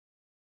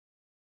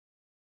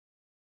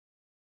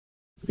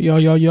Yo,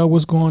 yo, yo,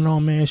 what's going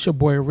on, man? It's your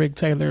boy Rick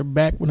Taylor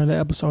back with another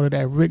episode of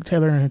that Rick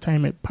Taylor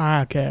Entertainment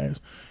Podcast.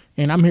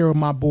 And I'm here with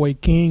my boy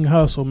King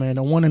Hussle, man,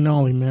 the one and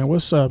only, man.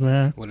 What's up,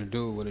 man? What it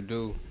do? What it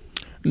do?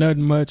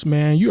 Nothing much,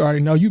 man. You already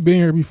know you've been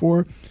here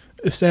before,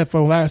 except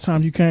for last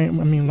time you came.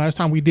 I mean, last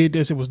time we did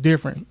this, it was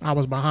different. I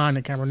was behind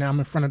the camera. Now I'm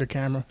in front of the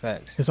camera.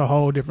 Facts. It's a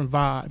whole different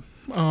vibe.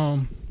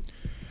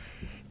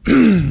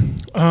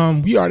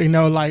 We already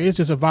know, like, it's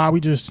just a vibe. We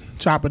just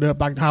chop it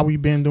up like how we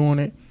been doing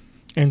it.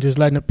 And just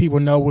letting the people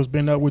know what's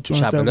been up with you.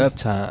 Chop and it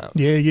stuff. up time.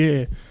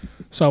 Yeah.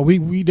 So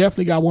we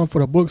definitely got one for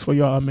the books for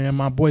y'all, man.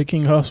 My boy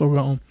King Hussle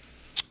gonna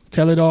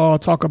tell it all,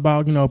 talk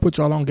about, put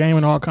y'all on game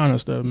and all kind of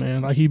stuff,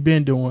 man. Like he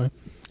been doing,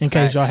 in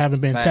case y'all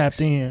haven't been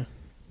tapped in.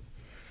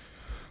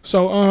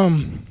 So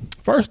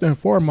first and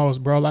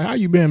foremost, bro, like how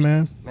you been,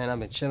 man? Man, I've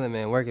been chilling,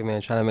 man, working,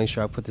 man, trying to make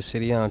sure I put the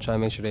city on, trying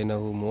to make sure they know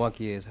who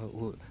Milwaukee is,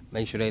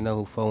 make sure they know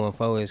who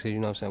 414 is, because you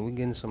know what I'm saying, we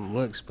getting some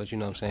looks, but you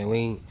know what I'm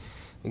saying,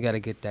 we got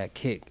to get that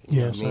kick, you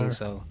know what I mean?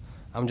 Sir. So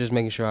I'm just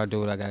making sure I do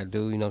what I got to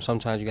do. You know,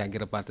 sometimes you got to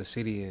get up out the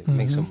city and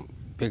make some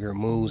bigger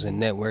moves and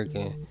network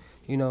and,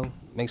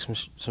 make some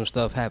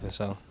stuff happen.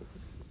 So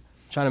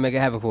trying to make it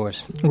happen for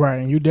us. Right,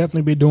 and you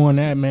definitely be doing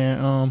that,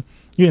 man.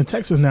 You're in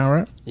Texas now,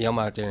 right? Yeah, I'm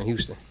out there in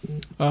Houston.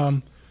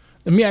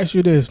 Let me ask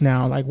you this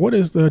now. Like, what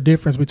is the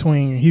difference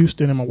between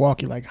Houston and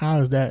Milwaukee? Like, how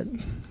is that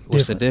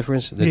What's the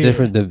difference?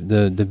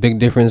 The big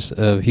difference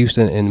of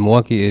Houston and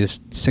Milwaukee is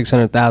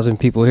 600,000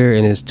 people here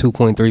and it's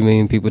 2.3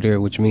 million people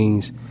there, which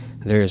means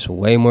there's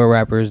way more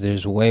rappers,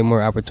 there's way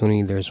more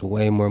opportunity, there's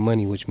way more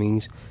money, which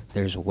means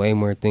there's way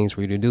more things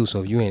for you to do.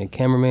 So if you ain't a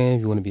cameraman,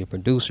 if you want to be a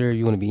producer,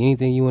 you want to be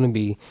anything you want to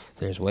be,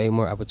 there's way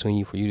more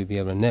opportunity for you to be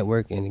able to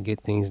network and to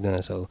get things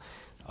done. So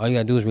all you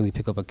got to do is really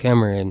pick up a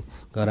camera and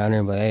go down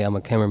there and be like, hey, I'm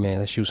a cameraman,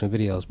 let's shoot some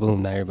videos.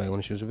 Boom, now everybody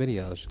want to shoot some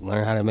videos.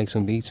 Learn how to make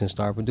some beats and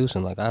start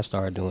producing like I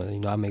started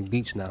doing. I make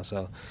beats now,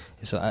 so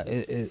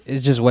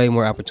it's just way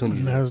more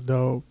opportunity. That's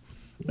dope.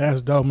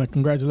 That's dope, man.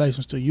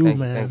 Congratulations to you,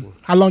 man. Thank you.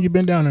 How long you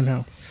been down there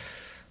now?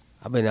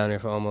 I've been down there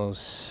for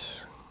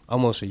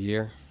almost a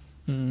year.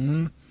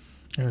 Mm-hmm.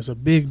 And it's a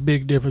big,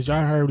 big difference.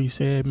 I heard what he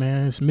said,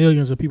 man. It's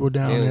millions of people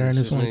down there, and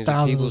it's only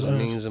thousands of us.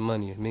 Millions of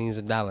money, millions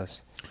of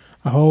dollars.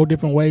 A whole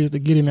different ways to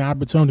get in the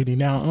opportunity.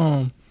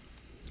 Now,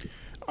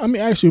 let me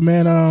ask you,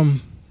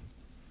 man.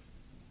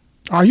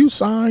 Are you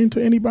signed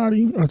to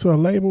anybody or to a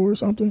label or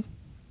something?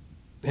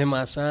 Am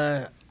I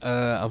signed?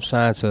 I'm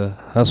signed to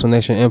Hussle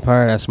Nation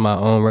Empire. That's my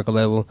own record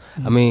label.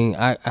 Mm-hmm. I mean,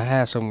 I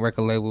had some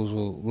record labels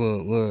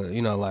with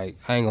like,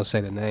 I ain't gonna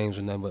say the names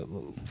or nothing,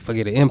 but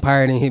forget it.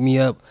 Empire didn't hit me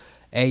up.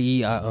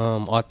 AE,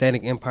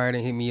 Authentic Empire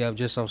didn't hit me up.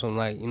 Just some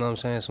like, you know what I'm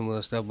saying, some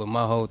little stuff. But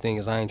my whole thing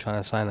is I ain't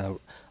trying to sign a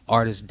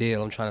artist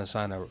deal. I'm trying to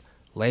sign a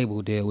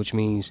label deal, which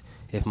means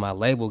if my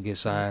label gets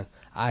signed,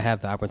 I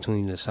have the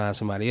opportunity to sign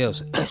somebody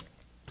else.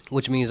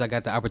 Which means I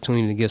got the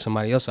opportunity to give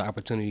somebody else an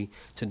opportunity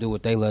to do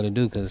what they love to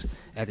do. Because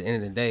at the end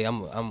of the day,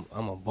 I'm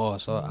a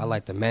boss. So I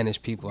like to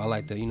manage people. I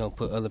like to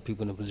put other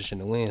people in a position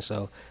to win.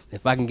 So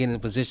if I can get in a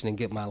position and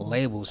get my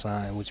label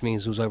signed, which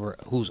means who's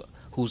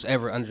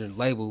ever under the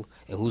label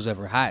and who's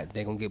ever hot,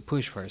 they're gonna get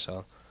pushed first.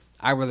 So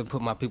I rather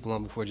put my people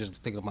on before just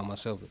thinking about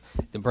myself.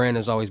 The brand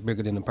is always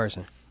bigger than the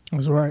person.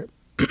 That's right.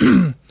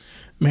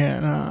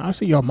 Man, I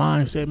see your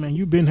mindset, man.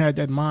 You've been had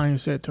that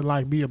mindset to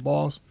like be a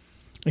boss.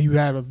 And you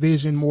had a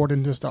vision more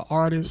than just an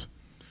artist.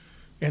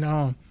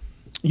 And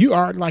you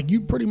are like,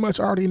 you pretty much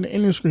already in the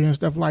industry and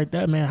stuff like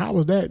that, man. How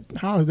has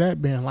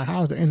that been? Like,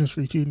 how's the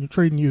industry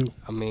treating you?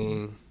 I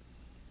mean,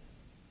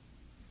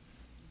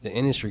 the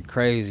industry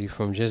crazy,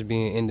 from just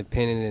being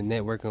independent and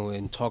networking with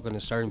and talking to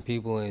certain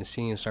people and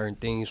seeing certain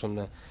things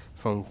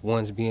from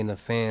once being a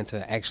fan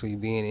to actually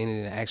being in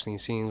it and actually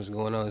seeing what's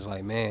going on. It's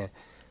like, man,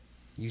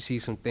 you see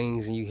some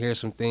things and you hear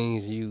some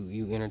things,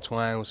 you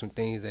intertwine with some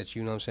things that,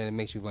 you know what I'm saying, it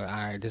makes you like, all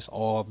right, this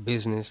all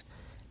business.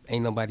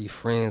 Ain't nobody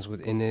friends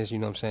within this, you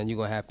know what I'm saying? You're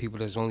going to have people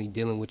that's only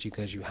dealing with you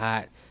because you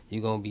hot.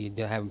 You're going to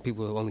be having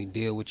people that only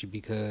deal with you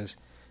because,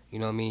 you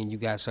know what I mean, you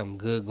got something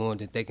good going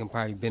that they can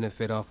probably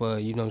benefit off of.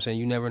 You know what I'm saying?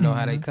 You never know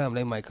how they come.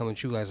 They might come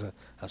at you as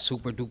a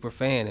super duper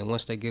fan, and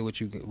once they get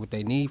what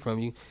they need from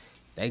you,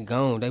 they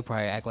gone. They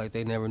probably act like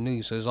they never knew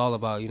you. So it's all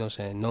about, you know what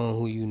I'm saying, knowing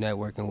who you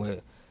networking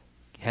with,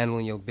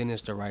 handling your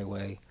business the right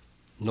way,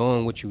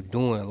 knowing what you're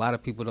doing. A lot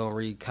of people don't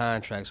read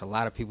contracts. A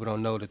lot of people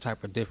don't know the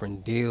type of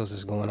different deals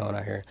that's going on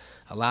out here.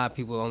 A lot of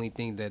people only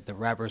think that the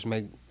rappers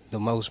make the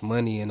most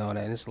money and all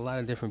that. And it's a lot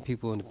of different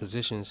people in the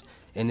positions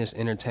in this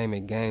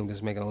entertainment game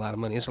that's making a lot of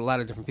money. It's a lot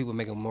of different people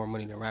making more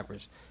money than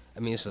rappers. I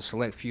mean, it's a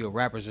select few of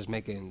rappers that's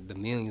making the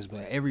millions,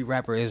 but every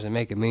rapper isn't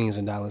making millions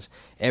of dollars.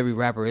 Every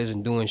rapper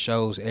isn't doing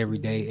shows every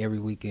day, every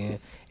weekend.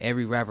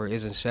 Every rapper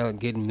isn't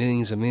getting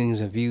millions of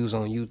views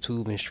on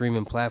YouTube and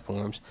streaming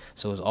platforms.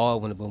 So it's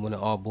all when it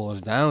all boils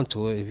down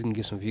to it, if you can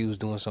get some views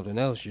doing something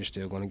else, you're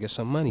still going to get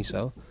some money.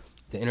 So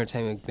the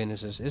entertainment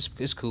business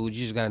it's cool.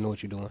 You just got to know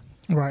what you're doing.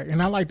 Right,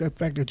 and I like the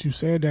fact that you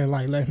said that,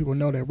 like, let people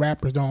know that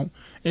rappers it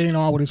ain't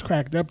all what it's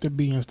cracked up to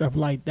be and stuff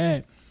like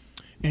that.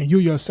 And you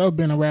yourself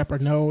being a rapper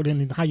know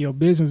and how your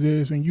business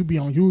is, and you be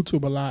on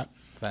YouTube a lot,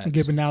 and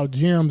giving out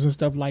gems and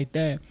stuff like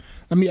that.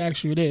 Let me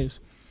ask you this.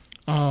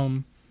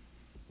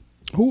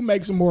 Who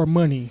makes more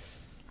money,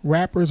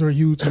 rappers or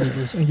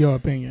YouTubers, in your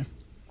opinion?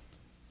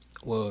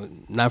 Well,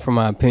 not from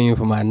my opinion,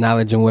 from my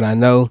knowledge and what I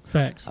know.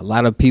 Facts. A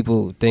lot of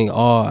people think,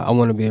 oh, I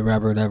want to be a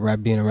rapper.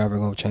 That being a rapper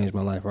going to change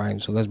my life,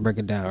 right? So let's break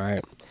it down,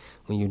 right?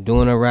 When you're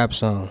doing a rap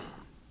song,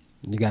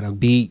 you got a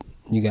beat,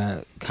 you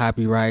got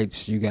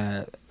copyrights, you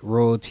got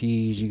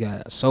royalties, you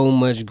got so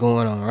much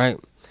going on, right?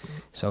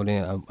 So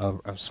then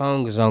a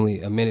song is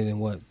only a minute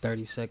and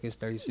 30 seconds,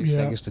 36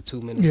 seconds to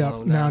 2 minutes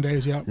long now.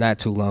 Nowadays, Not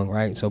too long,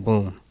 right? So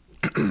boom.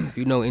 If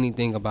you know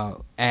anything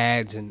about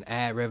ads and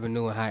ad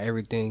revenue and how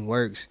everything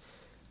works,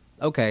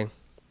 okay,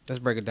 let's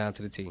break it down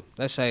to the T.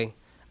 Let's say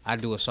I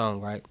do a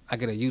song, right? I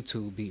get a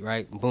YouTube beat,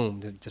 right?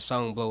 Boom, the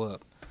song blow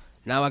up.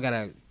 Now I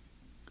gotta,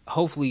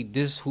 hopefully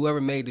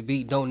whoever made the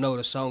beat don't know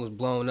the song is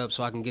blowing up,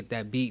 so I can get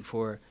that beat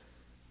for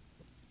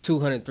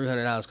 $200,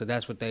 $300, because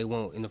that's what they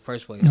want in the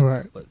first place.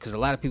 Right. But because a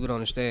lot of people don't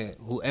understand,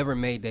 whoever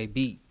made their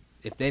beat,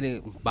 if they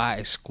didn't buy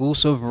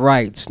exclusive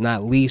rights,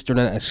 not leased or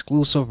not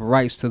exclusive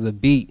rights to the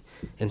beat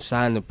and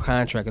sign the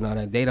contract and all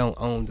that, they don't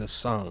own the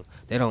song.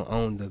 They don't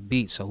own the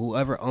beat. So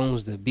whoever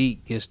owns the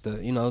beat gets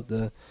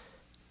the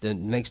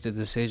makes the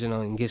decision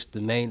on and gets the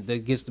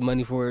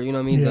money for, you know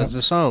what I mean,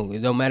 the song.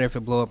 It don't matter if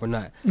it blow up or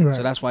not. Right.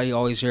 So that's why you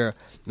always hear,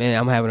 man,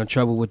 I'm having a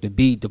trouble with the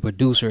beat, the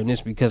producer, and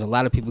this because a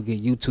lot of people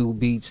get YouTube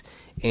beats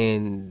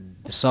and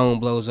the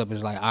song blows up.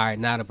 It's like, all right,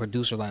 now the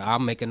producer, like,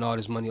 I'm making all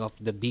this money off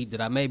the beat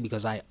that I made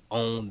because I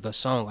own the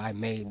song. I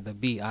made the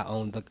beat. I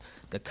own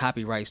the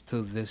copyrights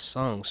to this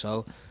song.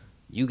 So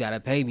you got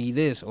to pay me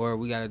this, or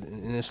we got to,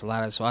 and it's a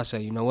lot of, so I say,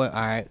 you know what, all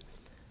right,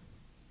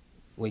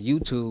 with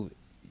YouTube,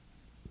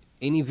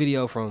 any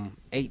video from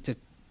 8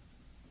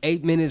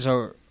 minutes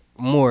or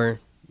more,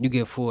 you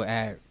get full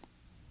ads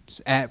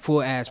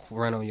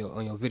run on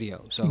your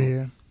video. So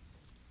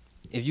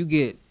if you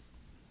get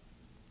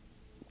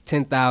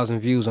 10,000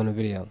 views on the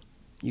video,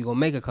 you gonna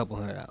make a couple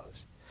 $100.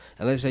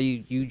 And let's say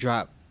you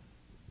drop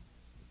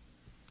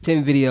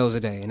 10 videos a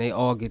day and they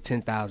all get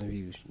 10,000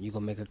 views, you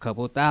gonna make a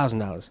couple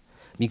 $1,000.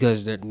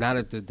 Because now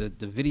that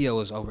the video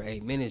is over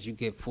 8 minutes, you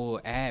get full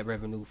ad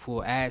revenue,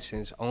 full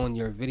AdSense on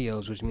your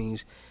videos, which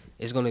means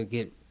it's going to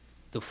get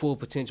the full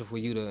potential for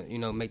you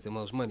to, make the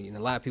most money. And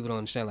a lot of people don't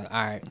understand, like,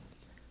 all right,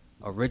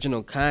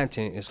 original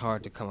content is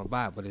hard to come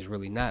about, but it's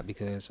really not,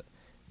 because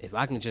if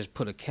I can just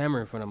put a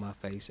camera in front of my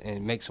face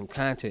and make some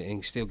content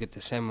and still get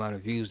the same amount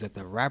of views that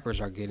the rappers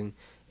are getting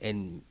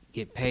and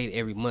get paid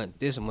every month,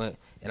 this month,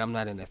 and I'm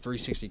not in a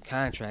 360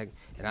 contract,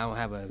 and I don't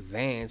have an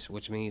advance,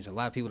 which means a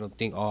lot of people don't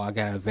think, oh, I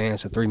got an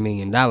advance of $3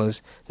 million.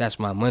 That's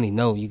my money.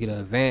 No, you get an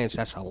advance.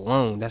 That's a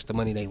loan. That's the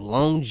money they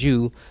loaned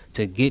you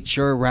to get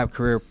your rap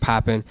career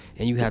popping,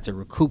 and you have to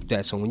recoup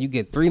that. So when you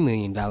get $3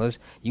 million,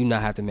 you now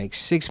have to make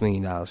 $6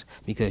 million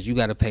because you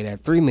got to pay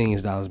that $3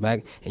 million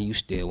back, and you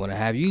still want to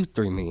have you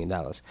 $3 million.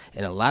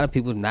 And a lot of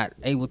people not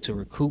able to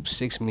recoup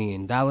 $6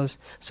 million,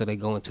 so they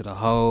go into the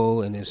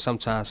hole, and then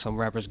sometimes some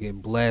rappers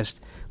get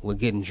blessed with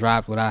getting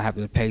dropped without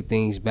having to pay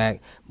things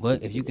back.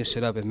 But if you can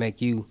sit up and make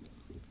you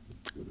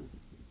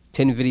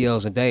 10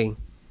 videos a day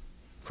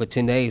for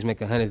 10 days,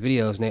 make 100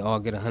 videos, and they all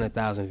get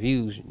 100,000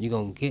 views, you're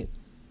going to get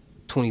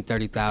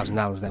 $20,000,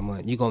 $30,000 that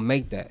month. You're going to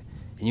make that.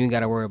 And you ain't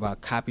got to worry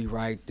about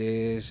copyright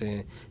this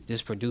and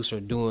this producer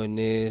doing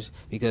this,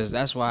 because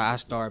that's why I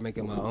started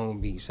making my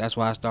own beats. That's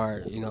why I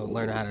started,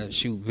 learning how to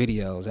shoot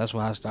videos. That's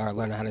why I started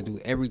learning how to do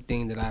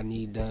everything that I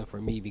need done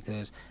for me,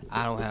 because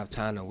I don't have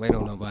time to wait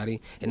on nobody.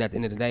 And at the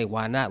end of the day,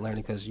 why not learn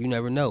it? Because you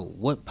never know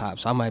what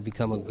pops. I might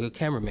become a good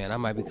cameraman. I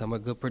might become a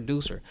good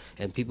producer.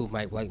 And people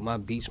might like my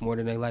beats more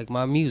than they like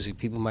my music.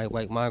 People might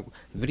like my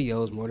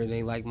videos more than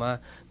they like my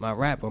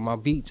rap or my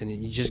beats. And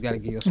you just got to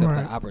give yourself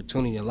the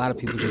opportunity. A lot of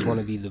people just want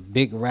to be the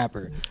big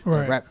rapper,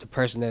 the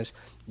person that's,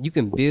 you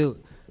can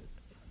build.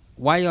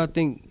 Why y'all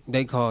think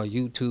they call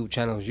YouTube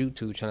channels?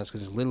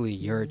 Because it's literally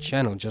your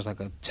channel, just like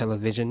a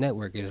television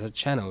network is a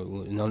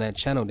channel. And on that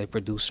channel, they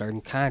produce certain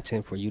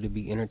content for you to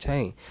be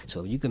entertained.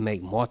 So you can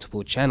make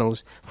multiple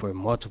channels for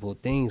multiple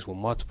things with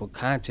multiple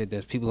content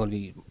that people are going to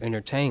be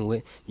entertained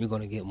with. You're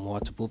going to get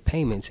multiple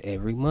payments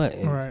every month.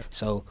 And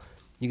so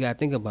you got to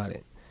think about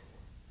it.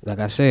 Like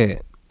I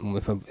said,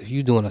 if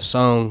you're doing a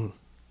song,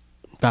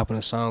 dropping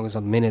a song is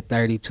a minute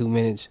 30, 2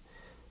 minutes,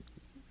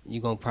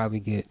 you're going to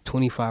probably get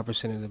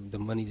 25% of the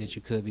money that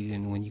you could be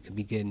getting, when you could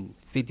be getting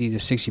 50 to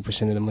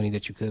 60% of the money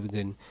that you could be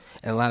getting.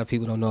 And a lot of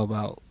people don't know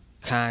about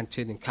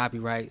content and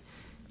copyright.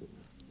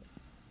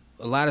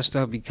 A lot of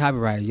stuff be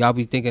copyrighted. Y'all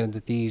be thinking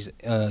that these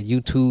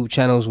YouTube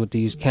channels with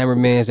these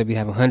cameramans that be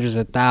having hundreds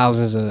of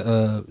thousands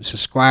of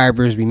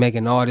subscribers be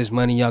making all this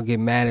money. Y'all get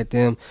mad at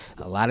them.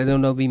 A lot of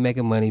them don't be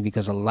making money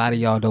because a lot of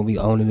y'all don't be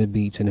owning the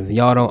beats. And if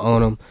y'all don't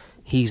own them,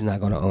 he's not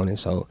going to own it.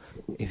 So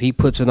if he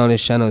puts it on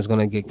his channel, it's going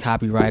to get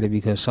copyrighted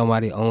because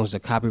somebody owns the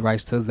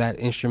copyrights to that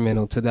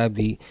instrumental, to that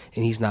beat,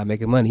 and he's not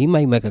making money. He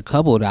might make a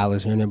couple of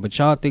dollars here and there, but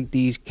y'all think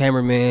these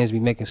cameramans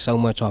be making so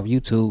much off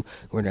YouTube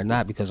when they're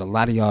not, because a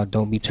lot of y'all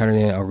don't be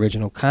turning in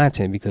original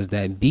content because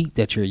that beat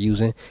that you're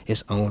using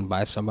is owned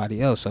by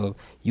somebody else. So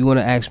You want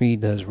to ask me,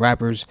 does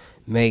rappers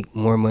make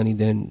more money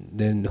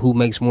than who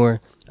makes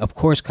more? Of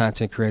course,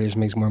 content creators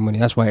makes more money.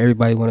 That's why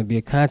everybody want to be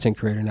a content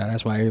creator now.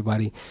 That's why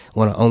everybody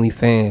want to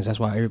OnlyFans. That's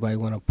why everybody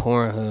want to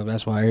Pornhub.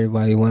 That's why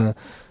everybody want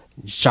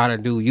to try to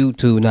do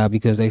YouTube now,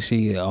 because they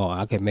see, oh,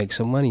 I can make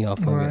some money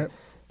off of it.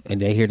 And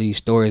they hear these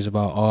stories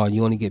about, oh,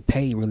 you only get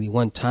paid really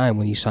one time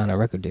when you sign a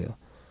record deal.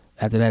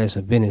 After that, it's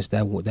a business.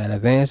 That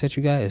advance that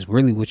you got is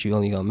really what you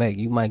only gonna make.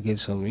 You might get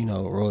some,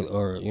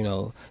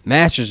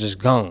 masters is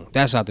gone.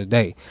 That's out the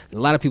day. A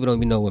lot of people don't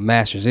even know what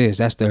masters is.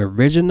 That's the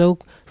original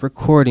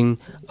recording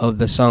of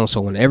the song. So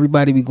when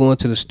everybody be going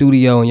to the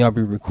studio and y'all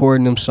be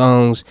recording them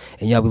songs,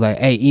 and y'all be like,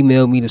 hey,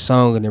 email me the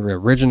song, and the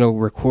original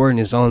recording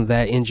is on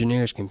that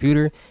engineer's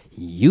computer,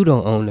 you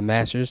don't own the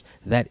masters.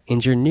 That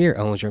engineer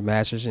owns your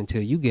masters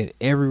until you get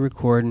every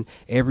recording,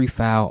 every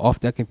file off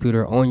that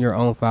computer on your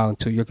own file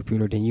into your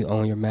computer. Then you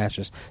own your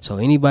masters. So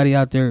anybody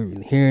out there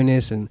hearing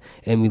this and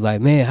be like,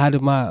 man, how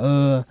did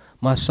my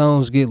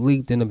songs get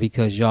leaked? And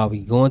because y'all be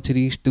going to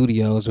these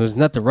studios. There's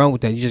nothing wrong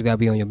with that. You just gotta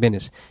be on your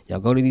business.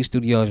 Y'all go to these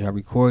studios, y'all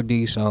record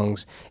these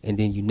songs, and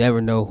then you never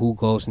know who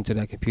goes into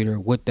that computer,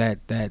 what that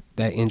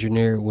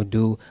engineer would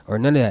do, or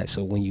none of that.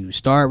 So when you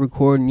start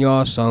recording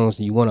y'all songs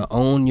and you want to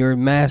own your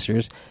masters,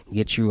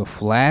 get you a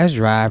flash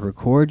drive,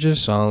 record your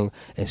song,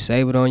 and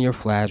save it on your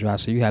flash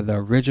drive, so you have the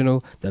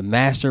original, the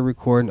master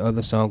recording of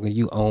the song, and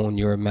you own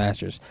your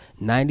masters.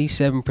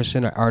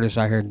 97% of artists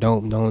out here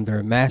don't own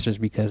their masters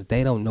because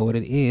they don't know what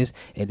it is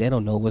and they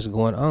don't know what's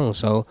going on.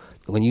 So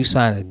when you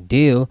sign a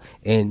deal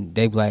and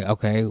they be like,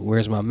 okay,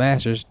 where's my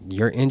masters?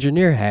 Your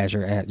engineer has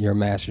your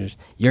masters.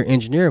 Your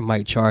engineer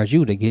might charge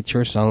you to get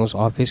your songs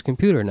off his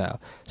computer now.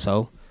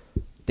 So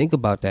think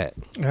about that.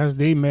 That's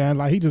deep, man.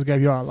 Like, he just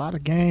gave y'all a lot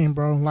of game,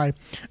 bro. Like,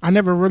 I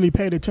never really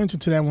paid attention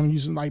to that when you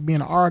used to, like,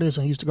 being an artist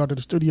and used to go to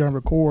the studio and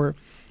record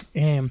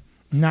and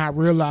not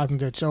realizing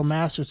that your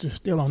masters is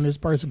still on this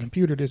person's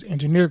computer, this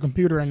engineer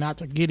computer, and not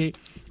to get it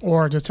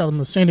or just tell them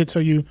to send it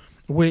to you,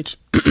 which,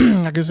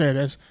 like I said,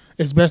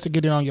 it's best to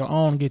get it on your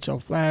own, get your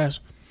flash,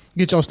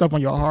 get your stuff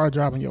on your hard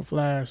drive and your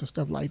flash and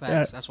stuff like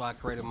that. That's why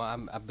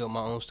I built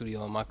my own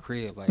studio in my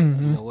crib. Like, you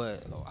know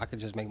what? I could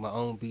just make my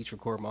own beats,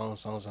 record my own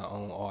songs, and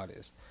own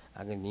artists.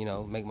 I can,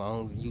 make my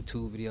own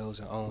YouTube videos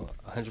and own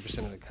 100%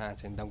 of the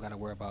content. Don't got to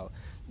worry about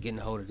getting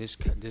a hold of this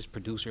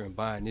producer and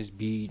buying this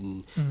beat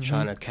and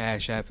trying to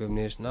cash app him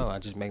this. No, I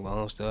just make my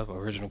own stuff,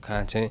 original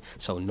content,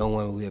 so no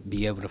one will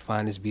be able to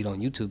find this beat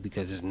on YouTube,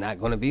 because it's not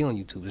going to be on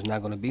YouTube. It's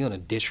not going to be on a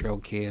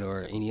DistroKid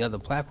or any other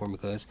platform,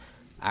 because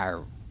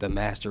I'm the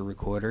master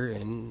recorder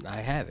and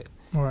I have it.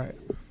 Right.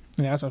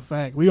 Yeah, that's a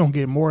fact. We don't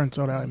get more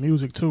into that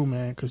music too,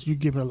 man, because you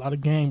giving a lot of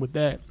game with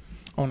that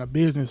on the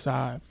business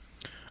side.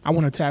 I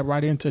want to tap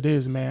right into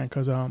this, man,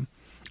 because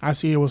I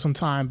see it was some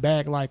time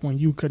back, like when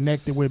you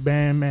connected with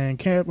Bandman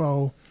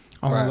Kevo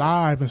on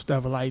live and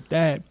stuff like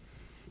that.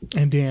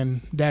 And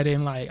then that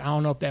didn't, like, I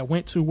don't know if that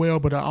went too well,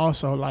 but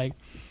also, like,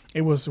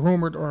 it was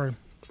rumored or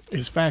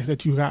it's facts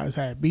that you guys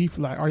had beef.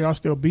 Like, are y'all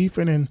still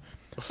beefing? And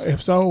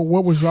if so,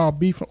 what was y'all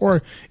beefing?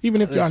 Or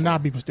even if y'all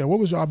not beefing still, what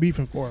was y'all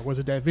beefing for? Was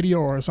it that video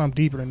or something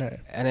deeper than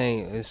that? It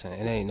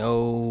ain't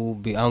no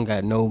beef. I don't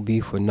got no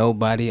beef with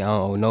nobody. I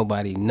don't owe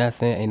nobody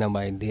nothing. Ain't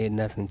nobody did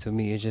nothing to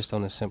me. It's just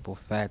on the simple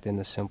fact and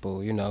the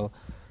simple,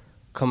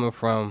 coming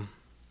from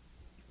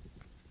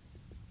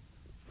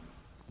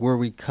where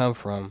we come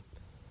from.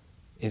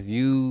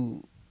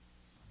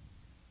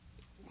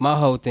 My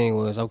whole thing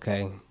was,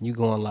 okay, you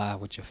going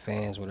live with your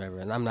fans, whatever,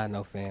 and I'm not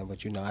no fan,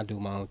 but I do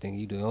my own thing,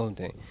 you do your own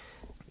thing.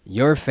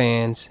 Your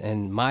fans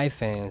and my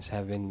fans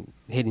have been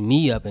hitting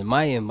me up in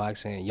my inbox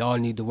saying, y'all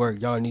need to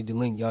work, y'all need to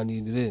link, y'all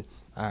need to do this.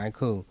 All right,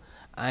 cool.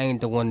 I ain't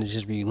the one to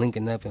just be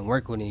linking up and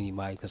work with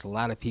anybody, because a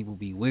lot of people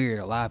be weird.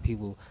 A lot of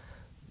people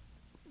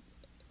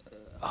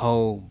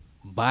whole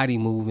body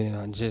movement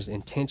and just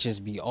intentions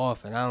be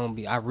off, and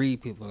I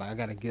read people. Like,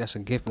 that's a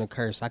gift and a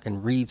curse. I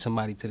can read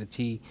somebody to the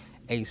T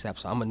ASAP,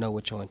 so I'm gonna know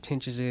what your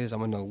intentions is. I'm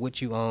gonna know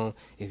what you own,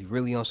 if you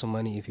really own some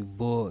money, if you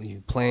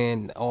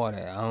playing, all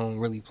that. I don't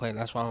really play.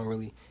 That's why I don't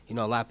really, a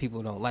lot of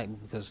people don't like me,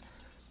 because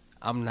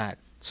I'm not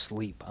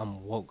sleep.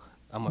 I'm woke.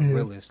 I'm a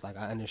realist. Like,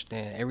 I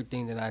understand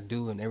everything that I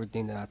do and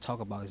everything that I talk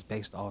about is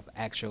based off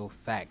actual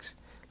facts.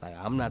 Like,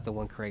 I'm not the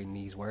one creating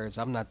these words.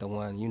 I'm not the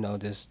one,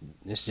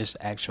 it's just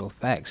actual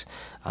facts.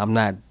 I'm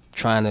not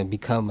trying to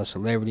become a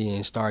celebrity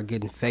and start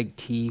getting fake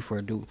teeth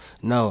or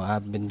no,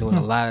 I've been doing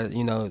a lot of,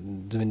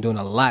 been doing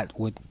a lot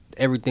with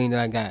everything that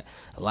I got.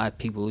 A lot of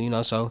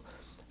people, so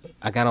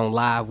I got on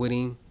live with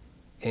him,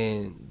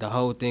 and the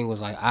whole thing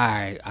was like, all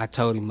right, I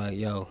told him, like,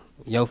 yo,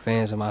 your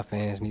fans and my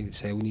fans need to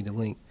say we need to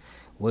link.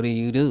 What do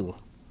you do?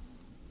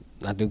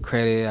 I do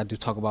credit, I do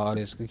talk about all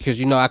this,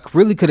 because, I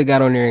really could have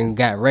got on there and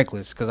got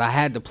reckless, because I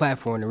had the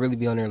platform to really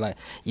be on there like,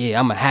 yeah,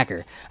 I'm a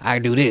hacker, I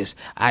do this,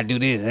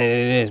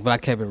 but I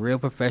kept it real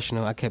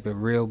professional, I kept it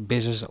real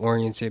business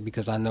oriented,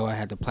 because I know I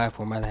had the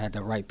platform, I had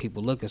the right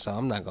people looking, so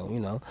I'm not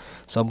going,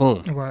 so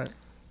boom. Right.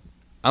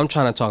 I'm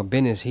trying to talk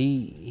business,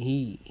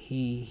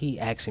 he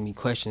asking me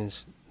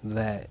questions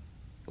that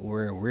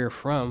where we're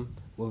from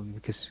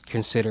would be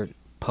considered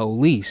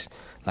police.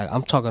 Like,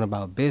 I'm talking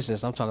about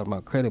business, I'm talking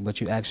about credit,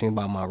 but you asking me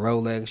about my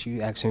Rolex,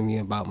 you asking me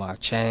about my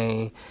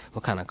chain,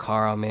 what kind of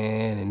car I'm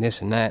in, and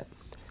this and that.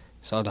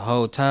 So the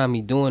whole time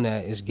he doing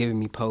that is giving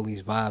me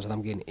police vibes, and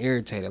I'm getting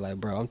irritated. Like,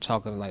 bro, I'm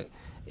talking like,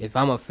 if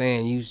I'm a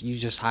fan, you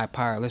just high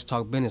power. Let's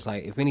talk business.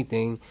 Like, if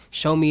anything,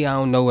 show me I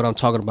don't know what I'm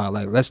talking about.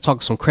 Like, let's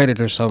talk some credit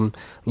or something.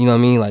 You know what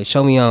I mean? Like,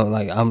 show me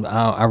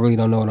I really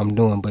don't know what I'm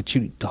doing. But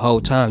you, the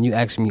whole time, you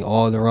asking me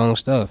all the wrong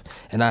stuff.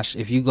 And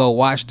if you go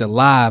watch the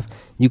live,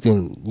 you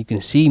can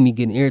see me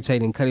getting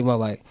irritated and cutting him off.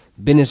 Like,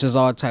 business is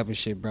all type of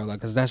shit, bro.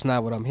 Like, cause that's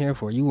not what I'm here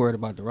for. You worried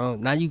about the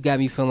wrong. Now you got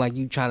me feeling like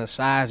you trying to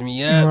size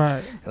me up,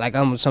 Right. like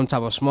I'm some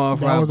type of small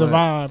fry. That was the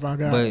vibe I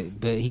got.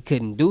 But he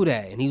couldn't do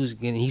that, and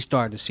he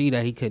started to see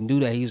that he couldn't do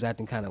that. He was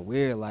acting kind of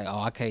weird, like,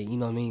 oh, I can't, you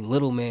know what I mean,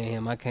 little man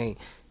him. I can't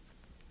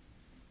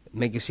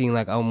make it seem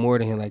like I'm more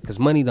than him, like, cause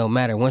money don't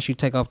matter. Once you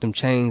take off them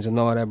chains and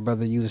all that,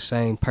 brother, you the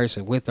same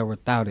person with or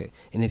without it.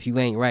 And if you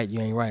ain't right,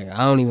 you ain't right. I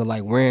don't even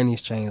like wearing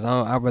these chains.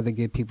 I'd rather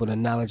give people the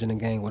knowledge in the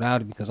game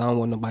without it, because I don't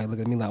want nobody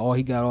looking at me like, oh,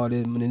 he got all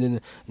this.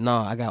 No,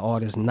 I got all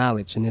this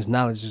knowledge, and this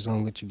knowledge is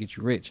gonna get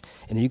you rich.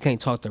 And if you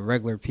can't talk to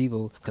regular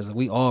people, because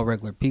we all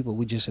regular people,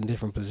 we just in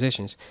different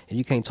positions. If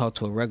you can't talk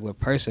to a regular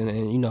person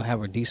and, you know,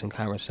 have a decent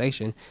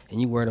conversation,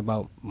 and you worried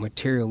about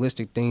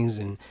materialistic things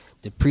and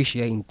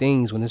depreciating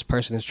things when this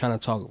person is trying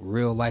to talk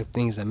real life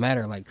things that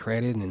matter, like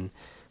credit and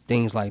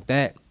things like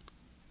that,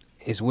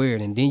 it's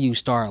weird. And then you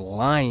start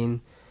lying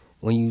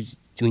when you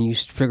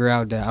figure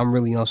out that I'm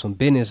really on some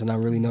business and I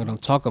really know what I'm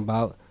talking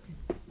about,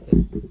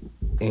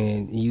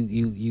 and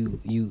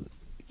you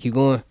keep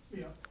going,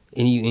 Yeah.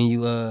 and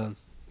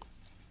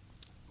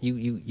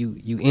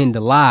you end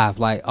the live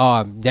like,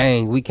 oh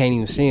dang, we can't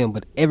even see him,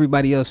 but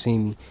everybody else see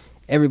me.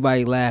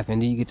 Everybody laugh, and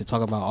then you get to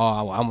talk about,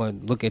 oh, I'm going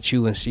to look at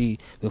you and see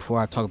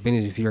before I talk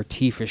business if your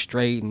teeth are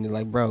straight. And they're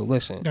like, bro,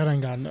 listen. That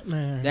ain't got nothing,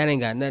 man. That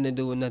ain't got nothing to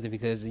do with nothing,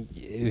 because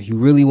if you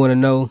really want to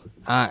know,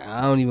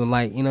 I don't even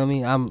like, you know what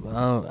I mean?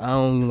 I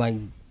don't even like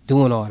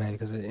doing all that,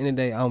 because at the end of the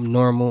day, I'm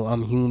normal.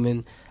 I'm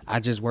human. I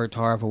just worked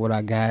hard for what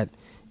I got.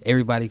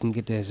 Everybody can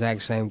get the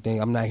exact same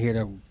thing. I'm not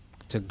here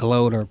to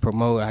gloat or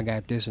promote. I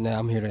got this and that.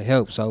 I'm here to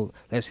help. So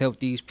let's help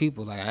these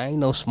people. Like, I ain't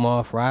no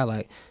small fry.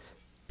 Like,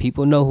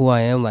 people know who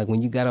I am. Like,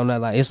 when you got on that,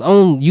 like, it's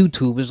on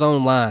YouTube, it's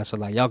online, so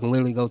like y'all can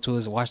literally go to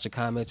it and watch the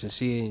comments and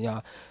see it,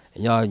 and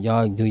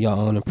y'all do your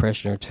own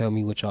impression or tell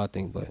me what y'all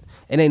think. But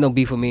it ain't no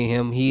beef with me and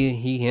him.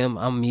 He him,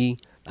 I'm me.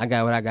 I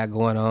got what I got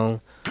going on.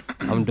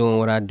 I'm doing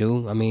what I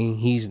do. I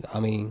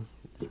mean,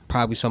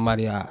 probably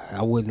somebody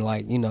I wouldn't,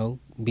 like, you know,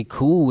 be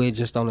cool with,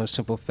 just on the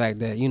simple fact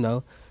that, you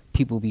know,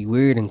 people be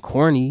weird and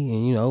corny,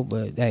 and, you know,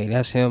 but hey,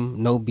 that's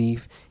him. No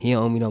beef. He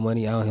don't owe me no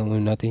money. I don't owe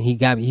him nothing.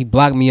 He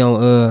blocked me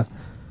on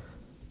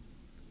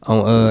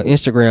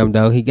Instagram,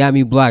 though. He got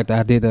me blocked.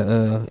 I did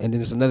and then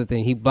there's another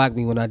thing. He blocked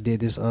me when I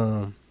did this.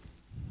 I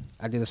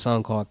did a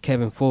song called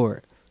Kevin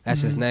Ford.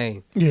 That's his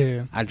name.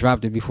 Yeah. I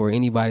dropped it before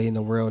anybody in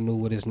the world knew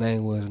what his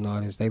name was and all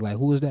this. They like,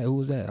 who was that? Who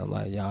was that? I'm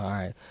like, y'all, all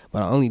right.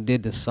 But I only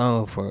did the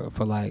song for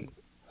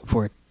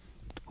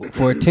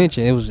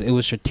attention. It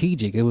was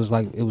strategic. It was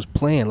like, it was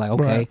planned. Like,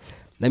 okay, Right.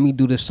 let me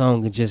do this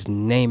song and just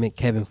name it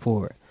Kevin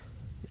Ford.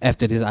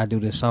 After this, I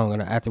do this song,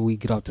 and after we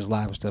get off this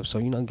live and stuff, so,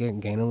 you know,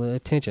 gain a little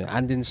attention. I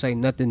didn't say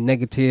nothing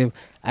negative.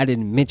 I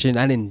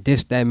didn't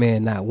diss that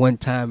man not one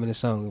time in the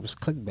song. It was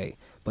clickbait.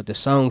 But the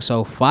song's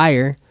so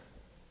fire,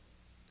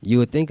 you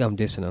would think I'm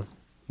dissing him.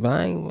 But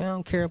I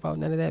don't care about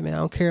none of that, man. I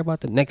don't care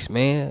about the next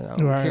man. I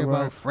don't care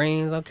about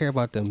friends. I don't care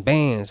about them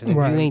bands. And if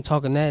you ain't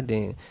talking that,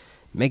 then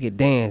make it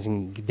dance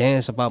and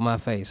dance about my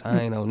face. I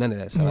ain't know none of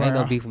that. So ain't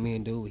no beef with me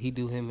and dude. He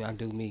do him, I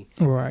do me.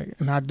 Right.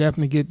 And I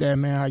definitely get that,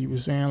 man, how you were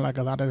saying, like,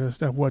 a lot of the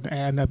stuff wasn't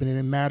adding up and it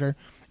didn't matter.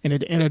 And at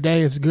the end of the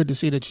day, it's good to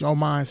see that your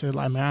mind says,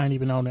 like, man, I ain't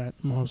even on that.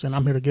 You know what I'm saying?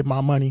 I'm here to get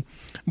my money.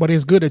 But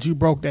it's good that you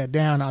broke that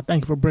down. I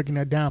thank you for breaking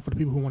that down for the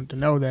people who wanted to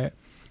know that.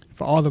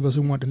 For all of us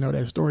who wanted to know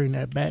that story and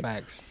that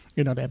Facts.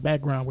 You know, that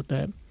background with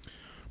that.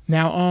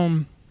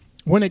 Now,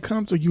 when it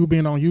comes to you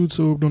being on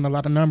YouTube, doing a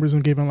lot of numbers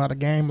and giving a lot of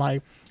game,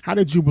 like, how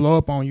did you blow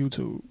up on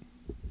YouTube?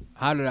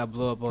 How did I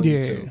blow up on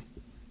YouTube?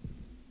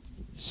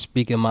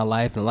 Speaking my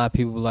life, and a lot of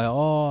people were like,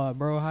 oh,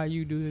 bro, how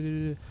you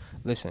do it?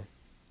 Listen,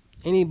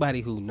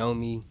 anybody who know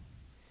me,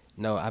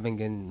 know I've been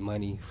getting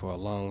money for a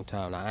long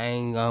time. Now, I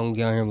ain't gonna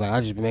get on here like,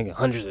 I just been making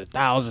hundreds of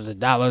thousands of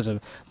dollars.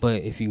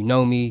 But if you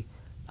know me,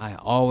 I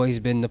always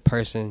been the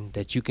person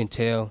that you can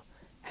tell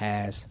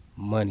has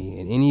money.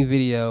 In any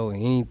video or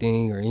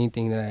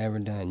anything that I ever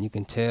done, you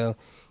can tell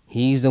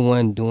he's the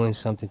one doing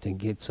something to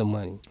get some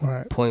money.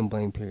 Right. Point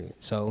blank period.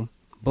 So,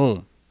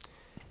 boom.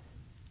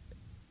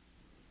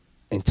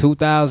 In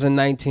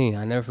 2019,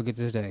 I never forget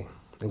this day.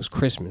 It was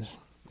Christmas,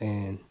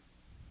 and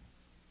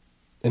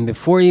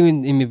before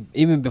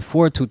even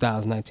before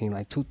 2019,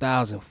 like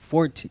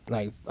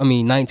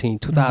 2014,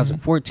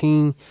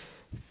 2014,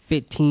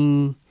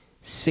 15,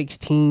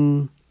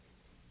 16,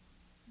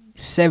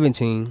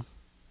 17,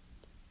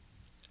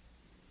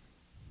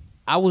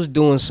 I was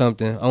doing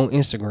something on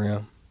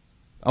Instagrams,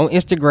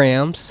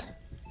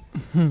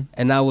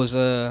 and I was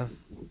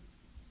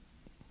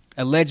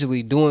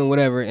allegedly doing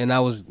whatever, and I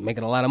was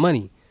making a lot of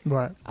money.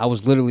 Right. I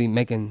was literally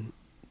making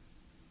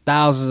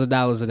thousands of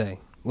dollars a day.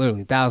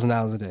 Literally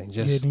 $1,000 a day.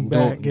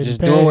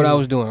 Just doing what I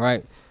was doing,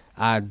 right?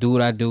 I do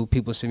what I do.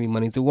 People send me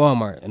money through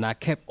Walmart. And I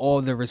kept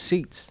all the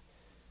receipts.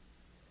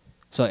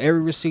 So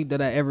every receipt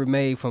that I ever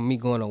made from me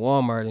going to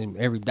Walmart and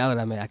every dollar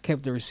that I made, I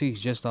kept the receipts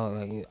just on,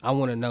 like, I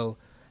want to know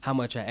how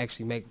much I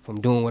actually make from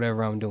doing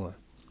whatever I'm doing.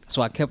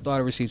 So I kept all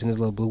the receipts in this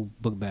little blue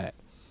book bag.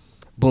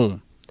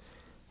 Boom.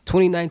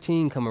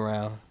 2019 come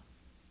around.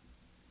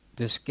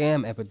 The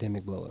scam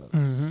epidemic blow up.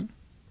 Mm-hmm.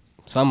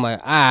 So I'm like,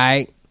 all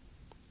right.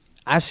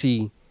 I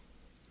see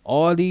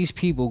all these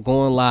people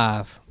going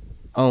live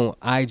on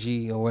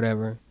IG or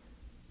whatever,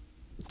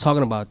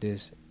 talking about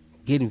this,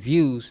 getting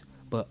views,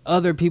 but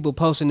other people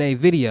posting their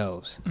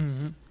videos.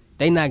 Mm-hmm.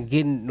 They not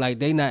getting, like,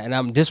 they not,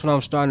 and this when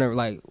I'm starting to,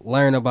 like,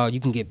 learn about you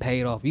can get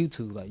paid off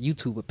YouTube. Like,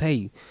 YouTube would pay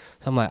you.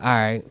 So I'm like, all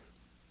right.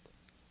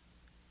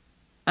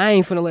 I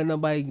ain't finna let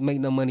nobody make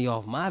no money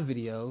off my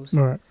videos.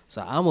 Right.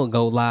 So I'm gonna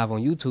go live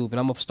on YouTube and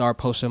I'm gonna start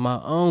posting my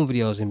own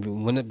videos.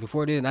 And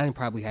before this, I didn't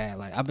probably have,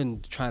 like, I've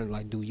been trying to,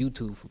 like, do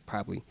YouTube for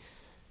probably,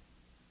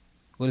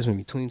 what is it,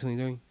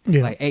 2023?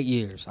 Yeah. Like 8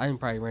 years. I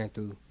didn't probably ran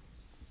through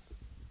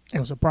It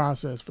was a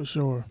process for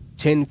sure.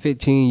 10,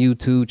 15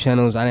 YouTube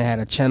channels. I done had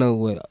a channel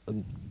with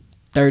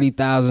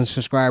 30,000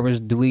 subscribers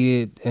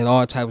deleted and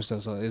all type of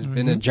stuff. So it's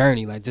been a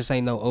journey. Like, this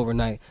ain't no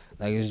overnight.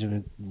 Like, it's just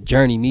a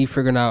journey. Me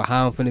figuring out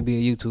how I'm finna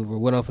be a YouTuber,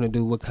 what I'm finna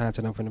do, what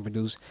content I'm finna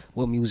produce,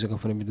 what music I'm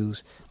finna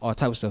produce, all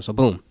type of stuff. So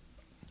boom.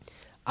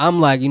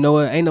 I'm like, you know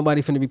what? Ain't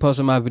nobody finna be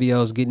posting my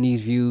videos, getting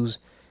these views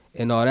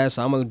and all that.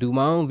 So I'm gonna do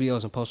my own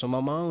videos and post them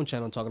on my own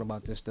channel talking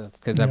about this stuff.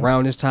 Because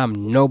around this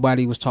time,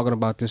 nobody was talking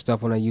about this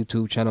stuff on a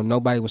YouTube channel.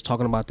 Nobody was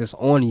talking about this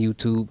on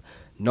YouTube.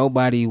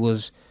 Nobody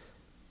was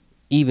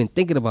even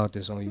thinking about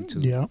this on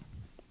YouTube. Yeah.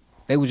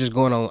 They were just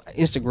going on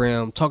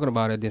Instagram talking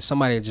about it. Then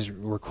somebody just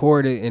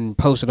recorded and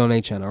posted on their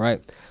channel, right?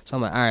 So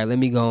I'm like, all right, let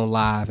me go on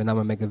live and I'm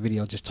gonna make a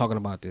video just talking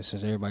about this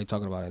since everybody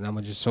talking about it. And I'm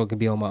gonna just, so it can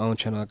be on my own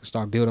channel. I can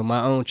start building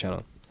my own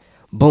channel.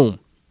 Boom.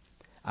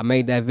 I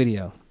made that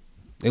video.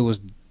 It was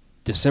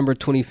December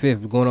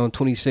 25th, going on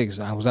 26th.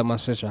 I was at my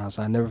sister's house.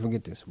 I never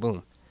forget this.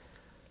 Boom.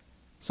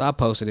 So I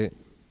posted it.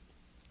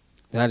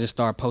 Then I just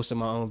started posting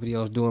my own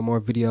videos, doing more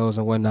videos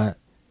and whatnot.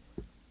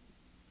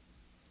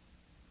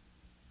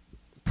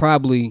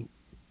 Probably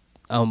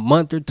a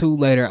month or two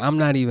later, I'm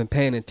not even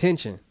paying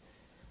attention.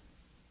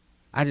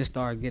 I just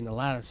started getting a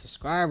lot of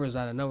subscribers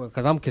out of nowhere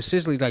because I'm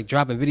consistently, like,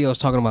 dropping videos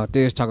talking about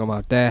this, talking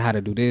about that, how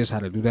to do this, how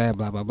to do that,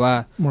 blah, blah,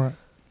 blah. Right.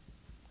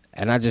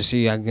 And I just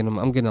see I'm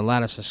getting a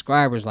lot of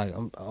subscribers. Like,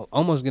 I'm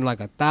almost getting like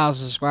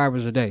 1,000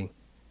 subscribers a day.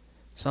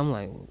 So I'm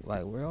like,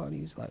 where are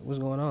these? Like, what's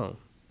going on?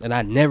 And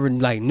I never,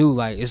 like, knew,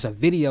 like, it's a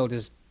video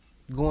that's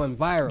going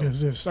viral. It's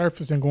just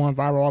surfacing, going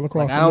viral all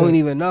across. Like, I don't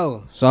even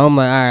know. So I'm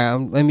like, all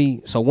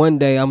right, so one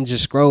day I'm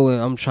just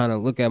scrolling. I'm trying to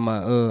look at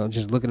my,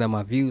 just looking at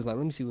my views. Like,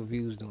 let me see what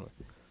views doing.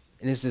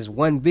 And it's this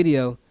one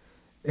video.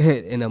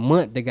 In a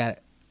month, they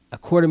got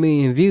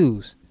 250,000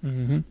 views.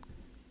 Mm-hmm.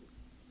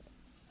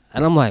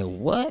 And I'm like,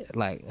 what?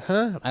 Like,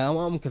 huh? Like,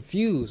 I'm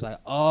confused. Like,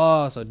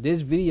 oh, so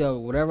this video,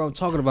 whatever I'm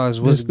talking about,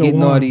 is what's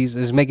getting all these,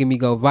 is making me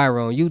go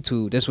viral on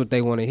YouTube. That's what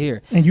they want to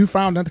hear. And you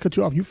found that, to cut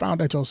you off, you found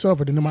that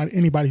yourself, or did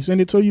anybody send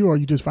it to you, or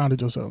you just found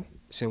it yourself?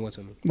 Send what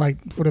to me?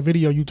 Like, for the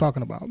video you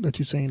talking about, that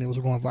you seen it was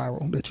going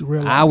viral, that you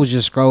realized? I was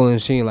just scrolling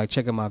and seeing, like,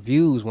 checking my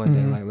views one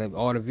day. Like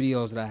all the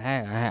videos that I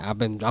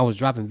had. I was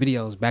dropping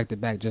videos back to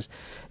back, just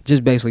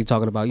basically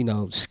talking about, you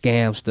know,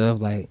 scam stuff,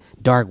 like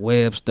dark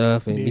web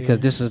stuff. And because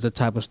this is the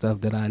type of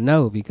stuff that I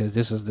know, because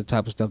this is the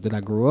type of stuff that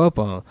I grew up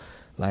on.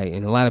 Like,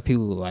 and a lot of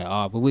people were like,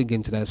 oh, but we'll get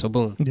into that. So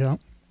boom. Yeah.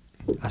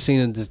 I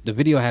seen the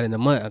video had in a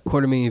month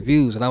 250,000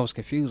 views, and I was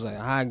confused, like,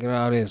 how I get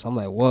all this? I'm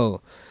like, whoa.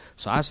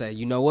 So I said,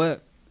 you know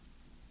what?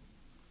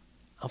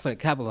 I'm finna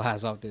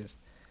capitalize off this.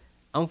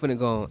 I'm finna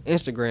go on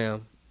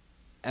Instagram,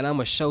 and I'm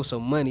gonna show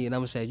some money, and I'm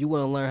gonna say, you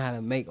wanna learn how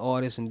to make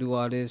all this and do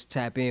all this,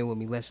 tap in with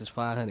me, less is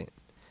 500.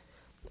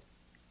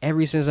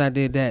 Ever since I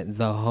did that,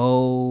 the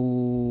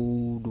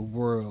whole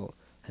world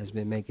has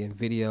been making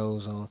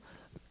videos on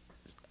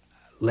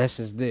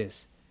lessons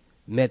this,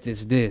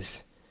 methods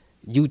this,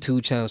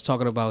 YouTube channels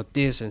talking about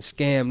this and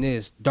scam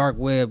this, dark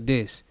web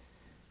this.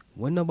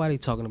 Wasn't nobody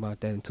talking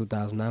about that in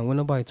 2009. Wasn't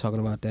nobody talking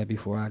about that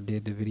before I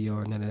did the video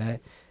or none of that.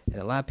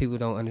 And a lot of people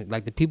don't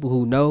like the people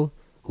who know,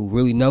 who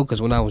really know,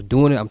 because when I was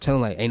doing it, I'm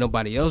telling, like, ain't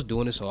nobody else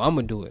doing it, so I'm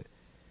going to do it.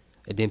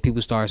 And then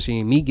people start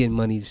seeing me getting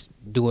money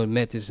doing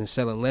methods and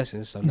selling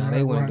lessons, so now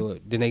they want to do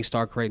it. Then they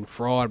start creating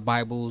fraud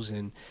Bibles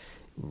and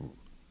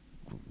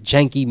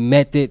janky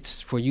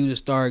methods for you to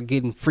start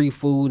getting free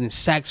food and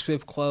Saks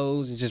Fifth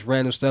clothes and just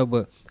random stuff.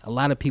 But a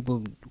lot of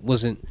people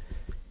wasn't.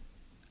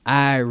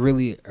 I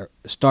really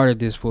started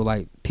this for,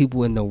 like,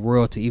 people in the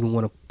world to even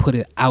want to put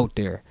it out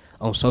there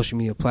on social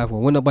media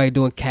platform. Wasn't nobody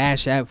doing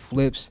Cash App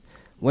flips.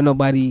 Wasn't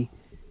nobody,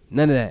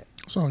 none of that.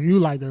 So you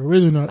like the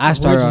original. I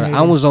started on,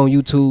 I was on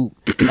YouTube.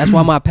 That's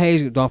why my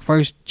page, my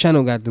first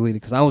channel got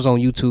deleted, because I was on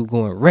YouTube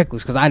going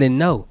reckless because I didn't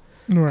know.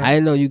 Right. I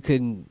didn't know you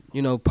couldn't,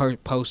 you know,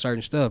 post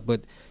certain stuff.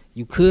 But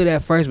You could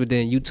at first, but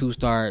then YouTube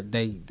start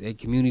they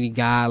community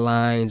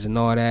guidelines and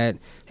all that.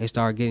 They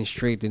start getting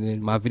strict, and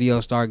then my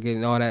videos start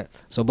getting all that.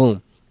 So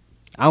boom,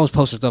 I was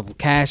posting stuff with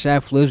Cash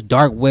App flips,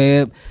 dark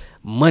web,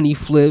 money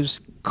flips,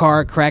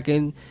 card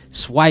cracking,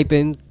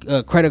 swiping,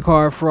 credit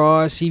card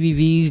fraud,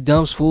 CVVs,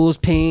 dumps, fools,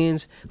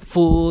 pins,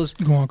 fools.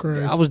 Going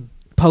crazy. I was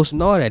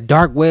posting all that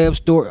dark web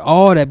story,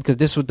 all that because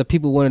this is what the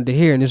people wanted to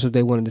hear and this is what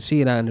they wanted to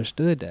see, and I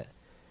understood that.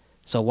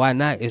 So why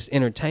not? It's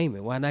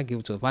entertainment. Why not give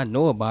it to them? If I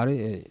know about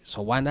it,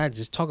 so why not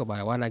just talk about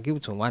it? Why not give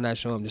it to them? Why not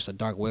show them just a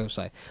dark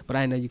website? But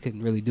I know you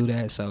couldn't really do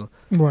that, so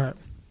right.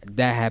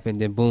 That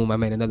happened. Then boom, I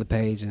made another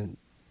page and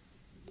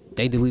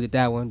they deleted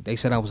that one. They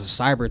said I was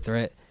a cyber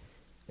threat,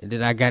 and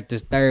then I got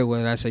this third one,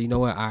 and I said, you know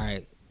what? All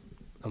right,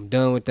 I'm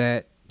done with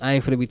that. I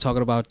ain't finna be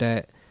talking about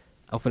that.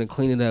 I'm finna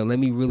clean it up. Let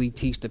me really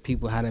teach the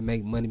people how to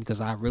make money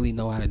because I really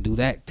know how to do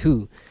that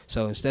too.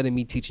 So instead of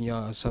me teaching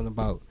y'all something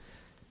about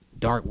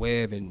dark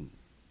web and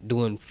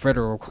doing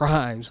federal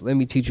crimes, let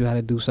me teach you how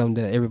to do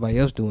something that everybody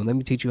else doing. Let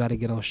me teach you how to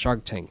get on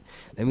Shark Tank.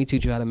 Let me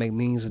teach you how to make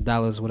millions of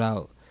dollars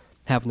without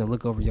having to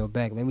look over your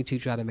back. Let me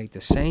teach you how to make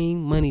the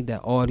same money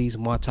that all these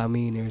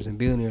multimillionaires and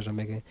billionaires are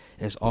making.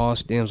 And it all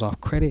stems off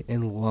credit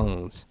and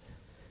loans.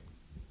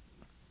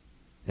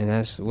 And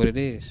that's what it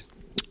is.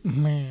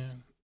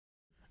 Man.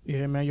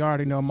 Yeah, man, you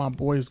already know my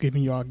boy is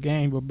giving y'all a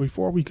game. But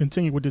before we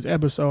continue with this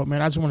episode,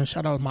 man, I just want to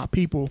shout out my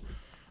people.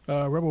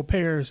 Rebel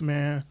Paris,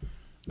 man.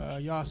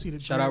 Y'all see the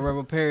shout out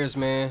Rebel Paris,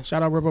 man.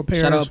 Shout out Rebel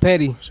Paris. Shout out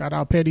Petty. Shout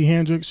out Petty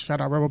Hendrix.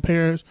 Shout out Rebel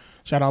Paris.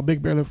 Shout out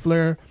Big Bear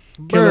Flair.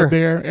 Killer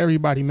Bear.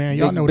 Everybody, man.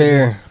 Y'all Big know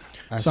Bear.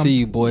 I see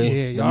you, boy.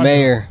 Yeah, the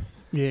mayor.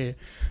 Know. Yeah.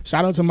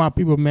 Shout out to my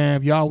people, man.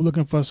 If y'all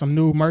looking for some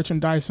new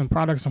merchandise, some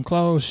products, some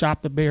clothes,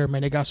 shop the Bear,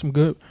 man. They got some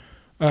good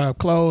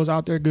clothes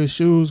out there, good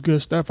shoes, good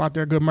stuff out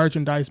there, good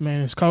merchandise, man.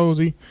 It's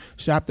cozy.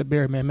 Shop the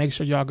Bear, man. Make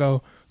sure y'all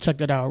go check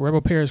that out.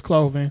 Rebel Paris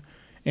Clothing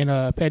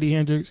and Petty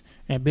Hendrix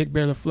and Big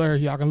Bear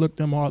LaFleur. Y'all can look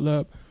them all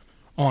up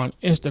on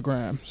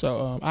Instagram.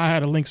 So I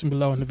had the links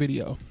below in the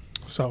video.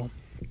 So,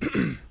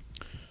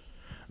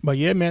 but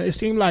yeah, man, it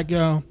seemed like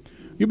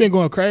you've been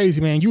going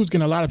crazy, man. You was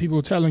getting a lot of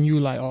people telling you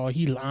like, oh,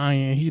 he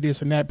lying, he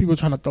this and that. People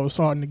trying to throw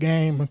salt in the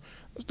game,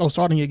 throw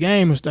salt in your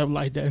game and stuff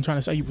like that, and trying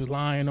to say you was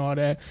lying and all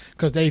that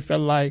because they felt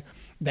like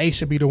they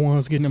should be the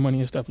ones getting the money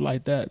and stuff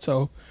like that.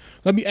 So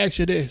let me ask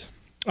you this.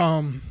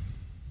 Are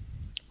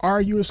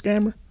you a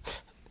scammer?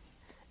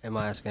 Am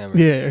I a scammer?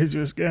 Yeah, is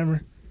you a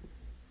scammer?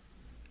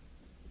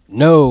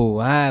 No,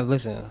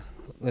 listen.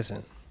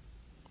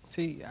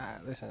 See,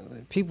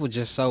 listen. People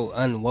just so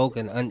unwoke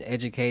and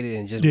uneducated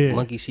and just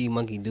monkey see,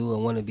 monkey do,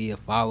 and want to be a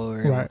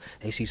follower. Right.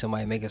 They see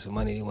somebody making some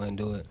money, they want to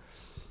do it.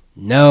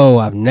 No,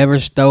 I've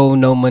never stole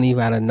no money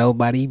out of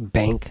nobody's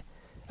bank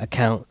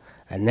account.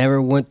 I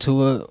never went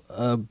to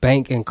a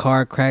bank and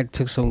card cracked,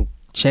 took some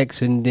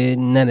checks and did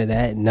none of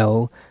that.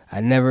 No,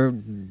 I never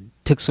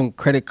took some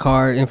credit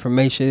card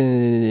information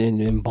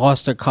and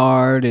embossed a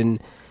card and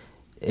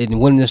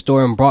went in the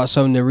store and brought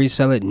something to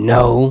resell it.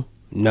 No.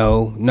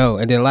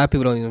 And then a lot of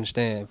people don't even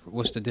understand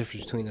what's the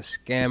difference between a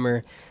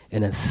scammer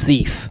and a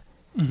thief.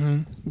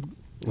 Mm-hmm.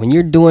 When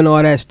you're doing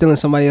all that, stealing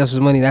somebody else's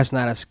money, that's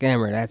not a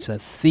scammer. That's a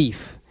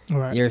thief.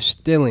 Right. You're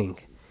stealing.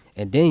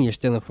 And then you're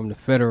stealing from the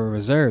Federal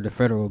Reserve, the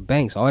federal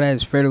banks. All that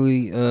is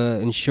federally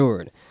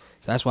insured.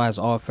 So that's why it's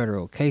all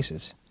federal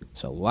cases.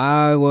 So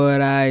why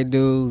would I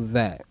do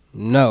that?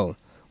 No.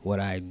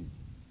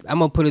 I'm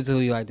going to put it to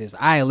you like this.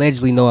 I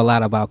allegedly know a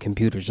lot about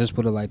computers. Just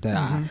put it like that.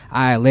 Mm-hmm.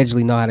 I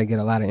allegedly know how to get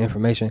a lot of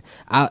information.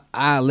 I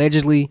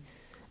allegedly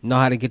know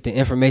how to get the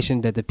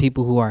information that the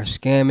people who are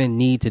scamming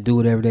need to do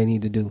whatever they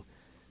need to do.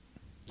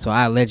 So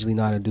I allegedly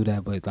know how to do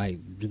that. But like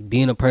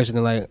being a person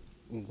that like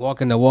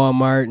walk into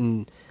Walmart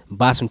and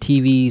buy some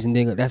TVs and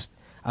then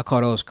I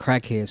call those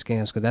crackhead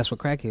scams because that's what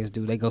crackheads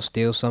do. They go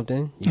steal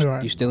something.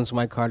 You stealing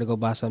somebody's car to go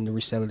buy something to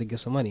resell it to get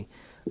some money.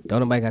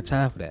 Don't nobody got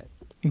time for that.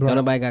 Right. Don't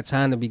nobody got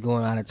time to be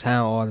going out of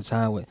town all the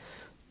time with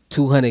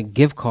 200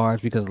 gift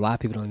cards because a lot of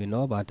people don't even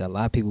know about that. A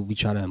lot of people be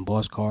trying to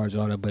emboss cards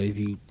and all that. But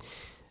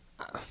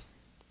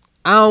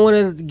I don't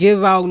want to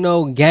give out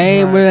no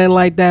game or anything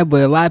like that,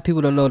 but a lot of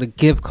people don't know the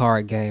gift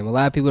card game. A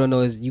lot of people don't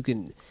know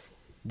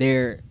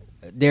they're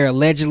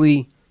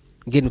allegedly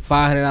getting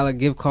 $500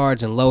 gift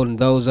cards and loading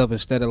those up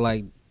instead of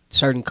like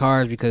certain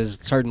cards because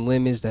certain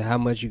limits to how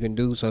much you can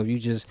do. So if you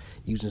just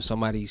using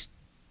somebody's,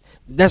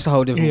 that's a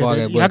whole different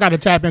ballgame. Yeah, I got to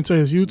tap into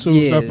his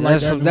YouTube stuff like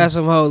that. That's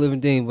some whole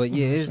different thing. But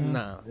yeah, it's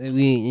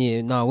we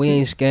ain't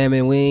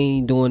scamming. We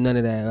ain't doing none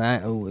of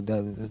that.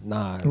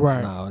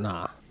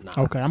 Nah.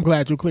 Okay, I'm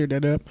glad you cleared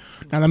that up.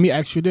 Now let me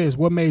ask you this: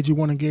 what made you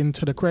want to get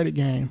into the credit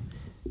game?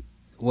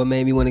 What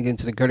made me want to get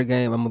into the credit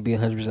game? I'm gonna be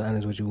 100%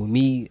 honest with you. With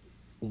me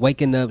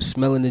waking up,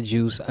 smelling the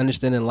juice,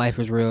 understanding life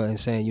is real, and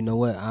saying, you know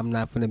what, I'm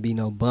not gonna be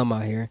no bum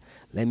out here.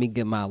 Let me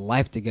get my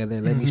life together.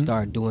 Let me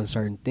start doing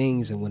certain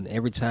things. And when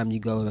every time you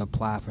go to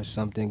apply for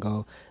something,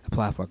 go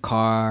apply for a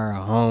car,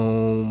 a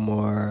home,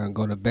 or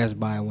go to Best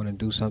Buy and want to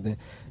do something,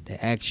 they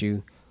ask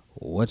you,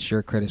 what's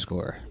your credit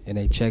score? And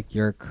they check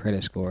your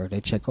credit score.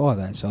 They check all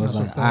that. So it's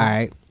like, all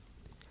right.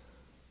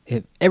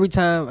 If every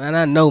time, and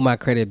I know my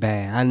credit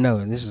bad. I know,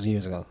 and this was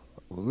years ago.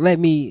 let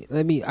me. All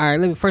right,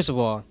 let me. First of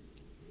all,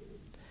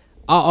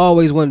 I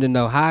always wanted to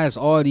know how is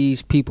all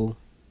these people,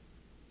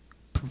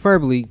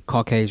 preferably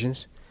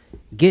Caucasians,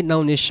 getting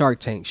on this Shark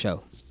Tank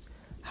show.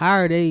 How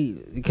are they?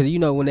 Because you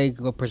know when they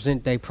go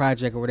present their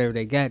project or whatever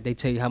they got, they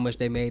tell you how much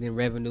they made in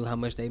revenue, how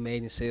much they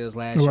made in sales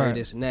last year,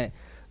 this and that.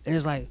 And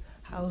it's like,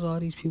 how's all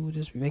these people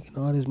just making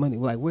all this money?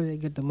 Like, where do they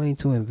get the money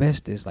to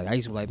invest this? Like, I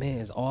used to be like, man,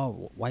 is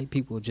all white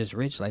people just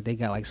rich? Like, they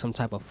got like some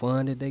type of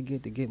fund that they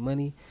get to get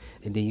money,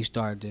 and then you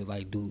start to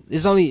like do.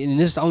 This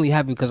only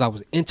happened because I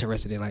was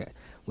interested in like.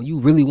 When you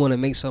really want to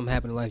make something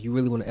happen in life, you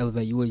really want to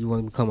elevate, you really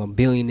want to become a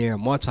billionaire, a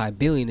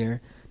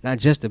multi-billionaire, not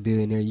just a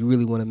billionaire. You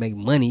really want to make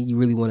money. You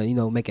really want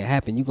to, make it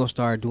happen. You're going to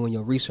start doing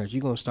your research.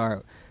 You're going to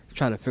start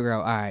trying to figure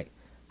out, all right,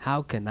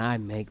 how can I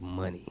make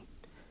money?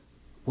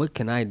 What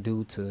can I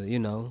do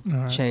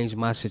to, change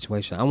my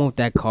situation? I want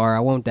that car.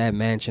 I want that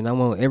mansion. I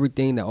want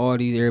everything that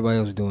everybody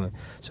else is doing.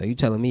 So you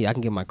telling me I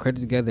can get my credit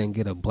together and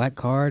get a black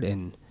card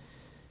and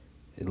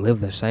live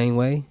the same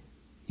way?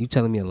 You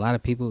telling me a lot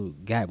of people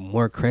got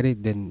more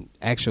credit than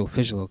actual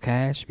physical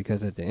cash?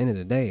 Because at the end of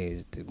the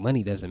day, the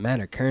money doesn't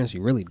matter. Currency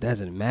really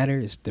doesn't matter.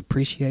 It's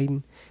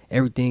depreciating.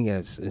 Everything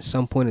at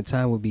some point in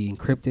time will be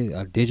encrypted,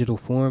 a digital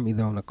form,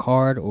 either on a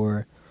card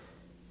or...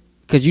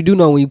 Because you do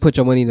know when you put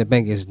your money in the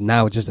bank, it's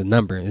now just a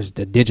number. It's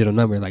the digital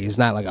number. Like, it's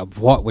not like a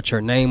vault with your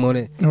name on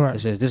it. Right. It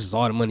says this is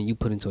all the money you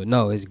put into it.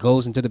 No, it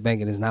goes into the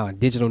bank and it's now a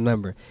digital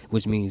number,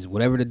 which means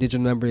whatever the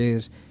digital number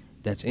is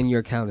that's in your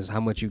account is how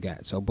much you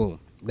got. So,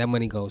 boom. That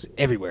money goes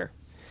everywhere.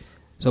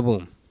 So,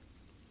 boom.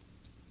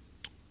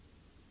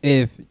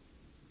 If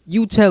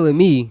you telling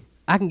me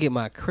I can get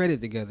my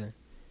credit together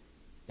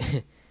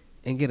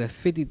and get a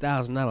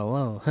 $50,000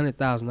 loan,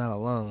 $100,000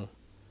 loan,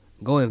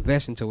 go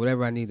invest into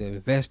whatever I need to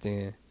invest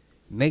in,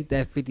 make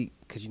that 50,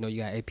 because you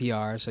got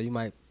APR, so you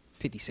might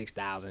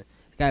 56,000. You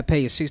gotta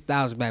pay your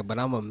 6,000 back, but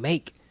I'm gonna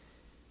make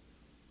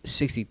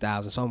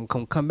 60,000. So I'm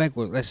gonna come back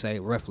with, let's say,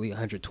 roughly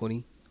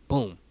 120.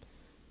 Boom.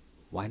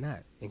 Why not?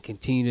 And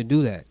continue to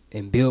do that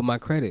and build my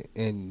credit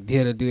and be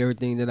able to do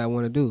everything that I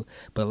want to do.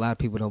 But a lot of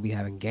people don't be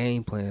having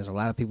game plans. A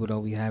lot of people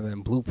don't be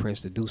having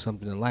blueprints to do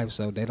something in life,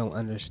 so they don't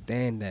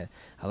understand that.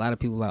 A lot of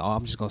people are like, oh,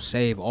 I'm just going to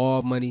save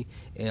all money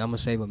and I'm going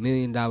to save $1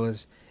 million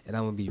and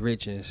I'm going to be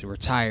rich and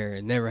retire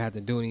and never have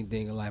to do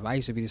anything in life. I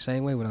used to be the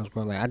same way when I was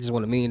growing up. Like, I just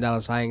want $1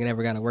 million so I ain't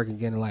never got to work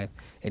again in life.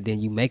 And then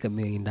you make $1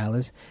 million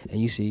and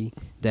you see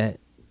that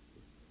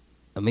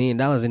 $1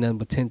 million ain't nothing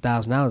but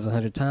 $10,000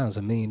 100 times.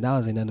 $1 million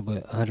ain't nothing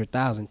but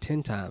 100,000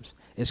 10 times.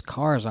 It's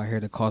cars out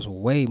here that cost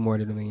way more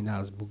than $1 million.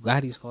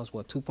 Bugattis cost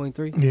what,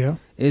 2.3? Yeah.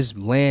 It's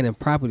land and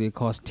property that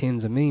costs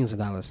tens of millions of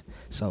dollars.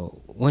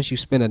 So once you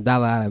spend $1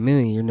 out of $1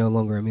 million, you're no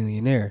longer a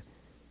millionaire.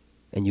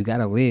 And you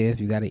gotta live,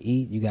 you gotta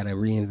eat, you gotta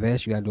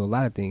reinvest, you gotta do a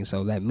lot of things.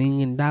 So that $1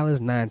 million,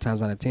 9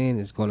 times out of 10,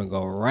 is gonna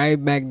go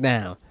right back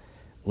down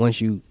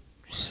once you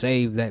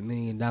save that $1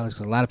 million,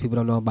 because a lot of people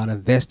don't know about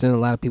investing. A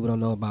lot of people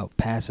don't know about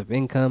passive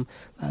income.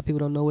 A lot of people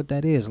don't know what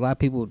that is. A lot of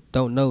people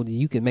don't know that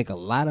you can make a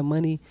lot of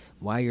money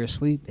while you're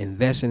asleep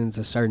investing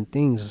into certain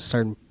things,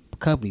 certain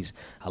companies.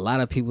 A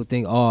lot of people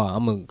think, oh,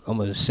 I'm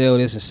gonna sell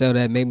this and sell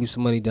that, make me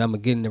some money, then I'm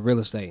gonna get into real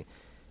estate.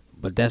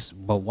 But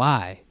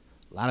why?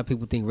 A lot of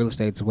people think real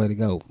estate is the way to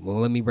go. Well,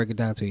 let me break it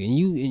down to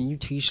you. And you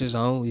teach your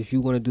own. If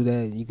you want to do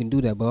that, you can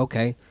do that. But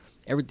okay,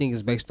 everything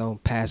is based on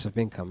passive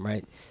income,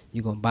 right?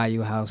 You're going to buy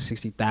your house,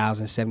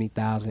 60,000,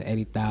 70,000,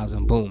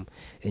 80,000, boom.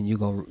 And you're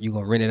going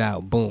to rent it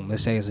out, boom.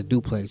 Let's say it's a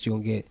duplex. You're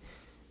going to get,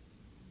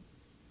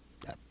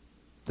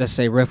 let's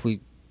say, roughly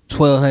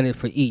 $1,200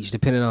 for each,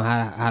 depending on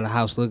how the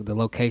house look, the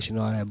location,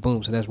 all that,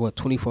 boom. So that's what,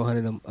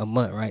 $2,400 a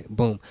month, right?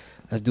 Boom.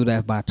 Let's do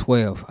that by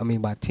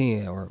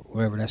 10 or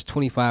whatever. That's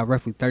 25,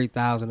 roughly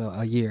 30,000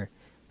 a year,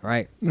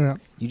 right? Yeah.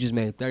 You just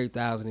made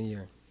 30,000 a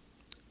year.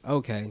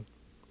 Okay.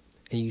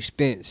 And you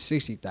spent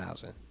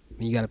 60,000.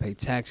 You got to pay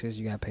taxes.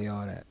 You got to pay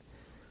all that.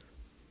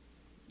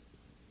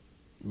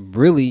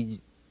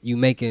 Really, you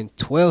making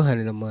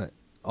 $1,200 a month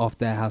off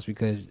that house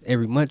because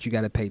every month you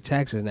got to pay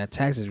taxes, and that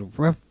taxes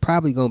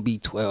probably gonna be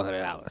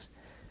 $1,200.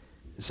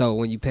 So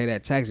when you pay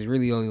that tax, it's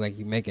really only like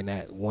you making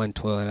that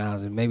 $1,200.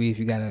 And maybe if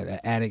you got an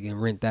attic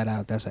and rent that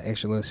out, that's an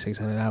extra little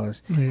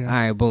 $600. Yeah. All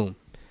right, boom.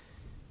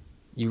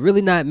 You're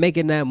really not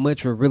making that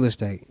much for real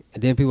estate.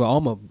 And then people are,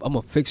 I'm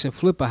gonna fix and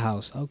flip a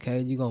house. Okay,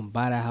 you're gonna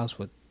buy that house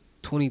for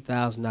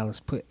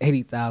 $20,000, put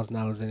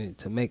 $80,000 in it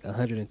to make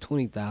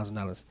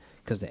 $120,000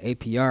 because the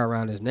APR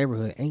around this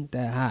neighborhood ain't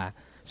that high.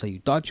 So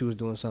you thought you was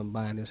doing something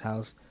buying this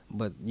house,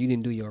 but you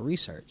didn't do your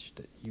research.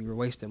 You were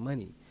wasting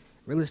money.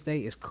 Real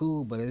estate is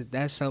cool, but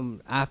that's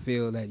something I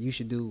feel that you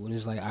should do when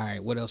it's like, all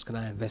right, what else can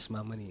I invest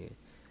my money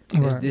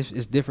in? Right.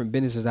 It's different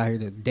businesses out here.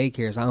 The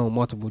daycares, I own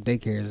multiple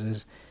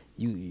daycares.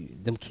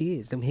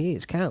 Them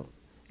heads count.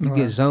 You right.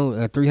 get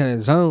zone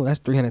 300 zone, that's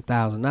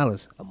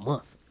 $300,000 a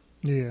month.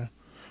 Yeah.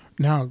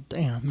 Now,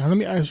 damn. Now, let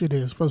me ask you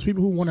this. For those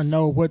people who want to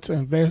know what to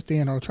invest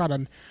in or try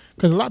to,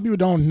 because a lot of people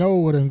don't know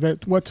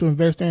what to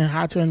invest in,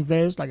 how to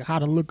invest, like how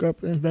to look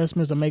up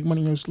investments to make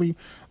money in your sleep.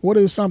 What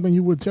is something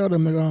you would tell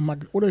them?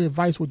 What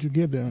advice would you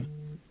give them?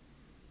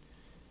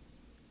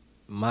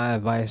 My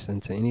advice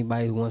and to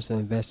anybody who wants to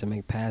invest and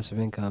make passive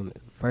income,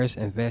 first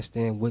invest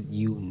in what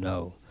you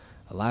know.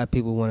 A lot of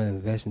people want to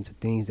invest into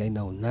things they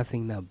know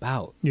nothing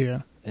about.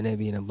 Yeah. And they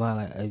be in a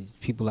blind,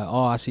 people like,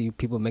 oh, I see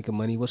people making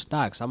money with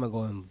stocks. I'm going to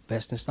go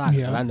invest in stocks,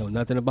 Yeah. but I know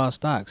nothing about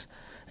stocks.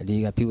 And then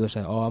you got people that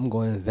say, oh, I'm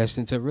going to invest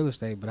into real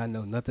estate, but I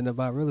know nothing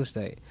about real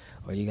estate.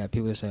 Or you got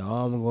people that say,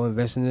 oh, I'm going to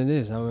invest into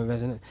this, I'm going to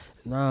invest in it.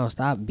 No,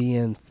 stop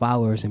being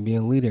followers and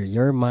being leader.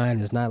 Your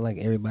mind is not like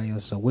everybody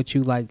else. So what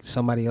you like,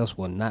 somebody else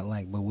will not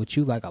like. But what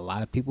you like, a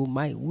lot of people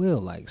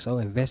will like. So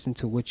invest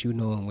into what you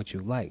know and what you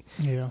like.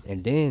 Yeah.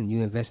 And then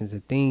you invest into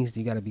things,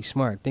 you got to be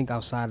smart. Think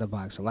outside the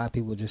box. A lot of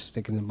people just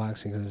stick in the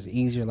box because it's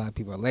easier. A lot of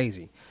people are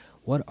lazy.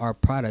 What are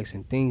products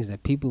and things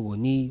that people will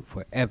need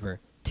forever?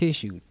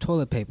 Tissue,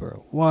 toilet paper,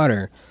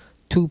 water,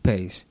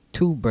 toothpaste,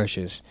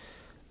 toothbrushes,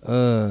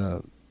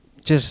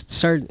 just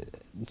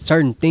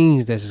certain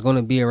things that's going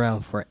to be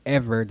around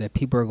forever that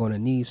people are going to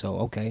need. So,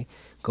 okay,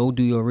 go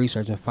do your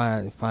research and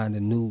find a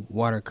new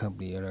water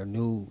company or a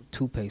new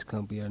toothpaste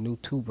company or a new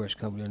toothbrush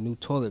company or a new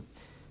toilet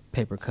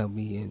paper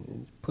company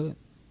and put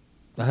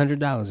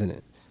 $100 in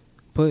it.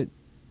 Put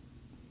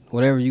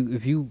whatever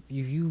if you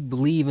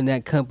believe in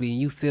that company and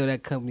you feel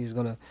that company is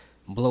going to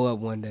blow up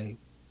one day,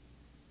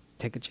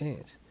 take a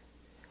chance.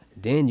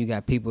 Then you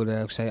got people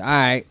that say, all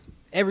right,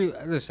 I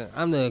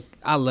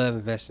love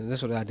investing.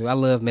 This is what I do. I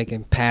love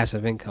making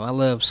passive income. I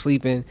love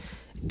sleeping,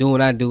 doing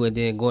what I do, and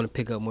then going to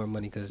pick up more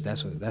money because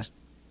that's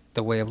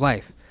the way of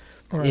life.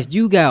 Right. If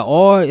you got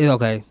all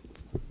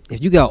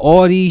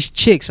these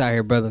chicks out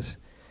here, brothers,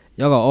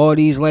 y'all got all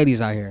these ladies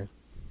out here,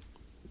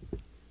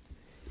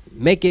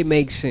 make it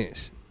make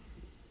sense.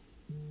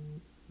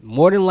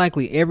 More than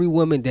likely, every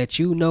woman that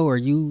you know or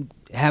you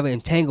have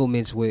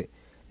entanglements with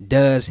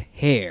does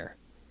hair.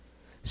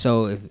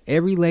 So if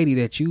every lady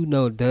that you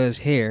know does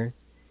hair,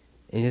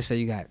 and just say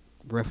you got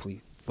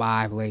roughly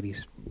 5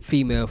 ladies,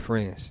 female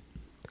friends,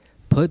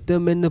 put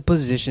them in the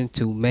position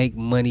to make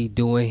money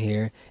doing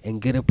hair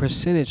and get a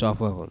percentage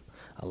off of them.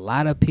 A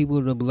lot of people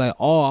will be like,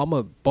 oh, I'm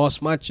going to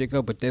boss my chick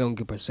up, but they don't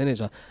get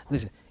percentage off.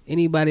 Listen,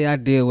 anybody I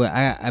deal with,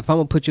 if I'm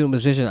going to put you in a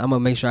position, I'm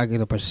going to make sure I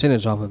get a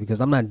percentage off of it because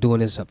I'm not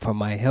doing this for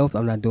my health.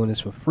 I'm not doing this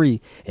for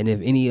free. And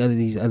if any of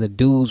these other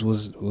dudes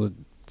was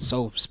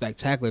so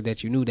spectacular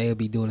that you knew they would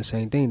be doing the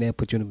same thing, they'll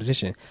put you in a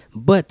position.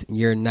 But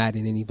you're not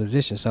in any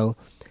position. So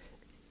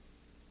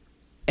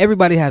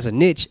everybody has a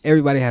niche.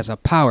 Everybody has a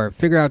power.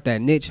 Figure out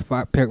that niche.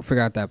 Figure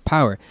out that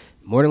power.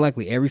 More than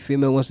likely, every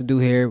female wants to do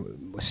hair,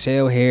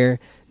 sell hair,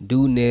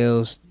 do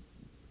nails,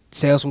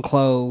 sell some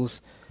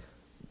clothes,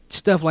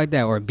 stuff like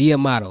that, or be a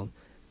model.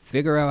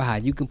 Figure out how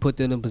you can put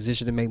them in a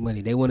position to make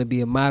money. They want to be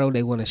a model.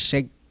 They want to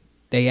shake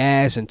they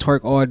ass and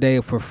twerk all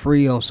day for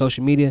free on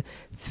social media.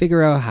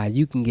 Figure out how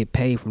you can get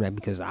paid from that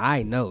because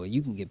I know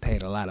you can get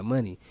paid a lot of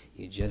money.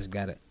 You just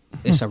gotta.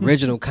 It's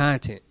original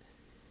content.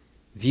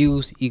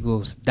 Views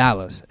equals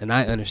dollars, and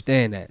I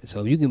understand that.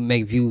 So if you can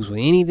make views with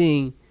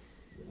anything,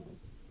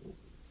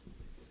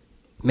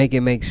 make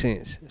it make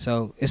sense.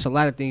 So it's a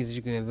lot of things that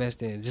you can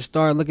invest in. Just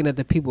start looking at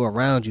the people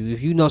around you.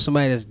 If you know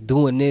somebody that's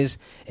doing this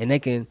and they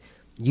can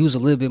use a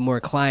little bit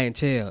more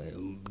clientele,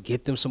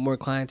 get them some more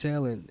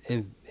clientele and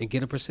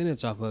get a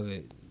percentage off of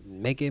it.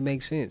 Make it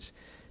make sense.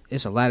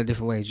 It's a lot of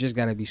different ways. You just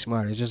got to be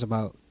smart. It's just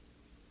about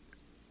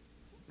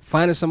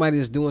finding somebody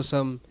that's doing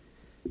something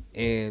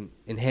and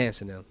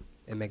enhancing them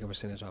and make a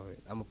percentage off of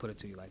it. I'm going to put it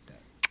to you like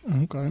that.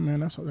 Okay, man.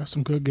 That's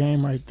some good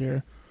game right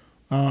there.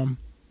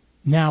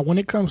 Now, when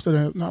it comes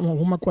to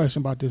one more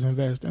question about this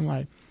investing,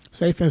 like,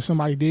 say if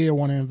somebody did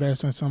want to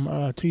invest in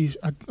some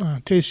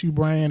tissue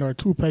brand or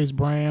toothpaste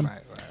brand,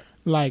 right.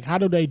 Like, how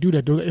do they do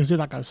that? Is it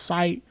like a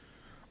site,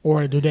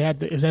 or do they have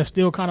to? Is that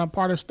still kind of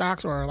part of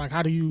stocks, or like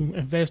how do you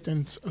invest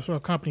in a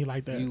company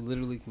like that? You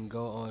literally can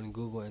go on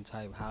Google and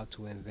type how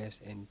to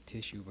invest in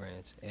tissue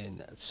brands,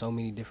 and so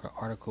many different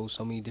articles,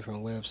 so many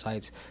different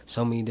websites,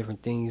 so many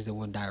different things that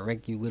will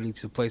direct you literally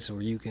to places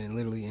where you can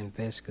literally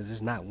invest. Because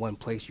it's not one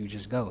place you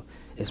just go;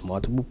 it's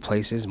multiple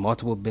places,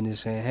 multiple businesses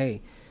saying,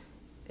 "Hey,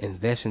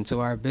 invest into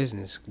our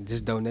business."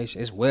 This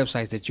donation, it's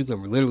websites that you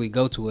can literally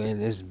go to,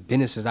 and there's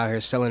businesses out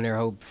here selling their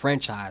whole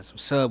franchise,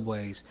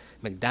 Subways,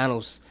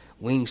 McDonald's,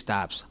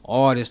 Wingstops,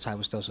 all this type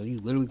of stuff. So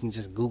you literally can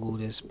just Google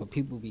this, but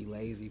people be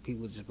lazy.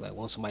 People just like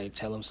want somebody to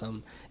tell them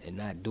something and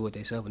not do it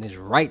themselves, and it's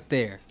right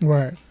there.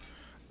 Right.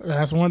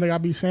 That's one thing I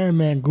be saying,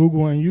 man.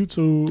 Google and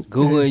YouTube.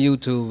 Google and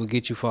YouTube will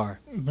get you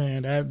far.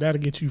 Man,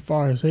 that'll get you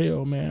far as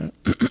hell, man.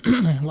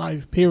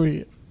 Life,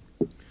 period.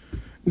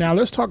 Now,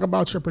 let's talk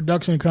about your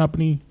production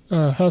company,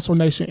 Hussle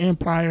Nation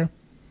Empire.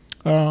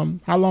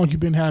 How long you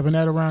been having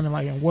that around,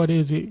 and what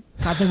is it?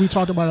 I think we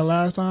talked about it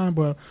last time,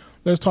 but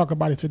let's talk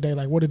about it today,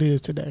 like what it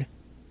is today.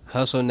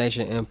 Hussle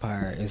Nation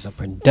Empire is a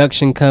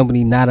production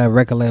company, not a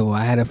record label.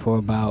 I had it for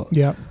about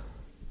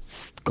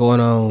going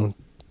on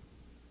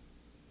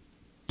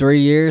 3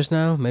 years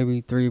now,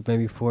 maybe 3,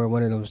 maybe 4,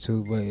 one of those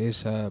two. But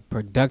it's a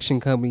production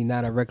company,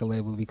 not a record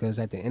label, because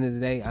at the end of the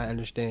day, I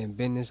understand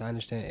business. I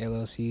understand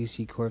LLCs,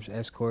 C Corps,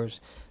 S Corps,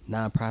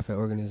 nonprofit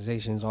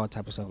organizations, all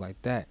type of stuff like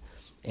that.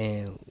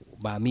 And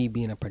by me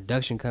being a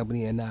production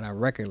company and not a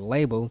record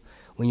label.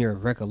 When you're a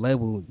record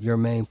label, your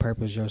main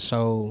purpose, your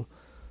sole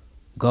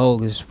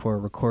goal is for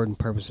recording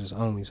purposes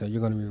only. So you're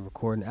going to be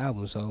recording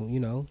albums. So, you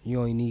know, you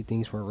only need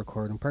things for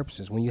recording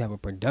purposes. When you have a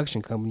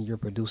production company, you're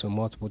producing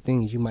multiple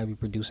things. You might be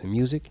producing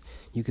music.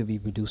 You could be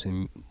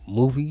producing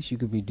movies. You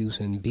could be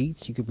producing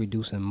beats. You could be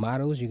producing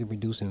models. You could be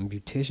producing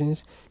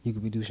beauticians. You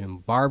could be producing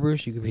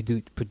barbers. You could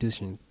be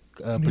producing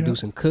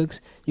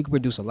cooks. You can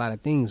produce a lot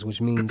of things, which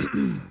means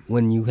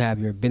when you have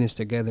your business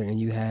together and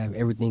you have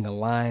everything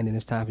aligned and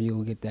it's time for you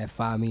to get that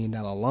 $5 million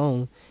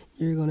loan,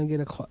 you're going to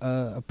get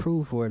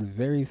approved for it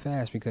very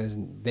fast because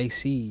they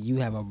see you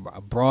have a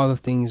broad of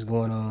things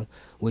going on,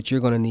 which you're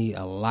going to need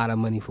a lot of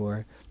money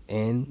for.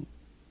 And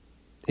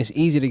it's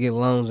easy to get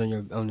loans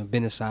on the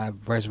business side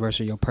versus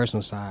your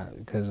personal side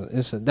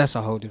because that's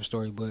a whole different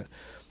story. But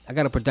I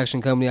got a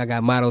production company. I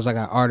got models. I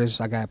got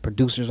artists. I got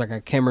producers. I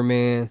got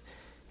cameramen.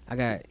 I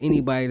got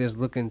anybody that's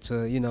looking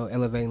to, you know,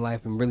 elevate in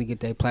life and really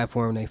get their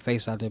platform and their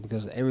face out there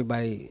because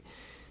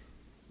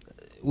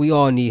we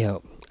all need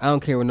help. I don't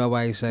care what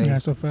nobody say.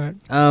 That's a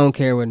fact. I don't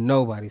care what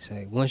nobody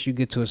say. Once you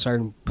get to a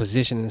certain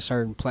position and a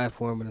certain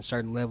platform and a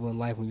certain level in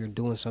life when you're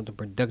doing something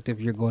productive,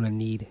 you're going to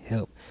need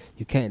help.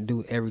 You can't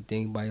do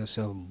everything by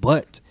yourself,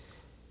 but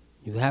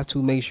you have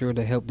to make sure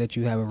the help that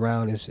you have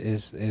around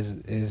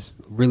is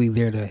really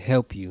there to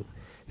help you.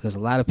 Because a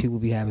lot of people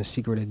be having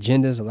secret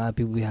agendas. A lot of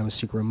people be having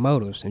secret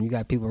motives. And you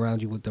got people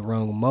around you with the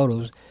wrong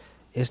motives,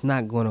 it's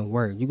not going to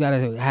work. You got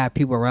to have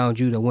people around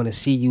you that want to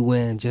see you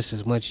win just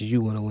as much as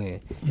you want to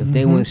win. If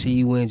they want to see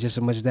you win just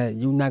as much as that,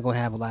 you're not going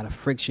to have a lot of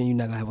friction. You're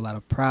not going to have a lot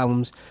of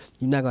problems.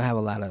 You're not going to have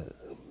a lot of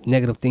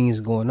negative things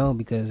going on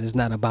because it's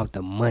not about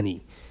the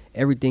money.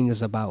 Everything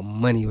is about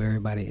money with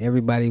everybody.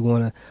 Everybody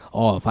want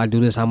to, if I do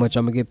this, how much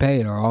I'm going to get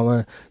paid?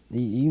 Or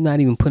you're not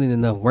even putting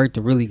enough work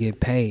to really get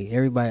paid.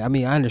 Everybody, I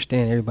mean, I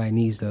understand everybody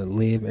needs to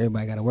live.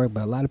 Everybody got to work.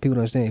 But a lot of people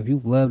don't understand. If you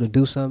love to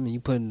do something and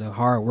you put in the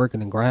hard work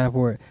and the grind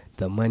for it,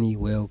 the money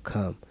will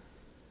come.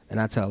 And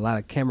I tell a lot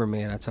of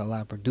cameramen, I tell a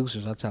lot of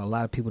producers, I tell a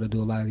lot of people to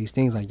do a lot of these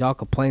things. Like, y'all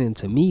complaining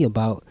to me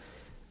about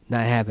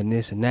not having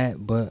this and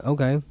that. But,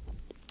 okay,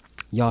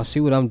 y'all see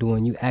what I'm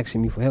doing. You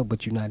asking me for help,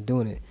 but you're not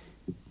doing it.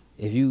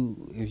 If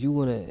you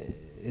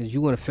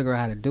wanna figure out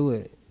how to do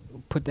it,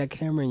 put that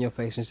camera in your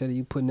face instead of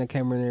you putting that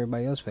camera in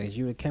everybody else's face.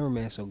 You're the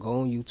cameraman, so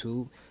go on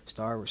YouTube,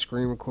 start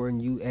screen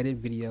recording. You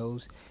edit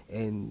videos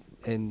and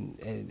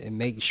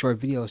make short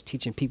videos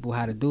teaching people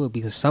how to do it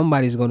because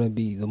somebody's gonna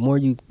be. The more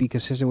you be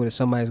consistent with it,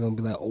 somebody's gonna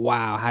be like,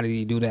 wow, how did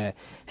he do that?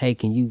 Hey,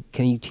 can you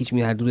teach me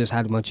how to do this?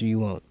 How much do you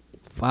want?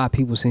 5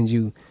 people send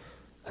you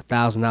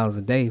 $1,000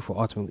 a day for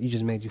ultimately. You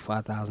just made you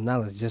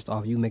 $5,000 just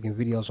off you making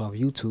videos off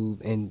YouTube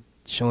and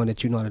showing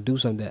that you know how to do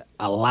something that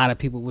a lot of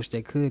people wish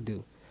they could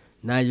do.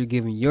 Now you're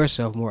giving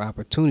yourself more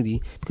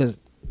opportunity because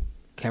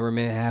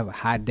cameramen have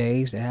hot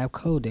days, they have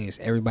cold days.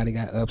 Everybody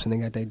got ups and they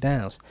got their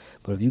downs.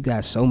 But if you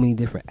got so many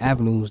different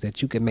avenues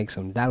that you can make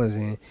some dollars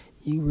in,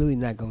 you really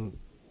not going to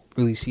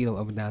really see them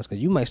up and downs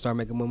because you might start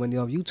making more money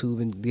off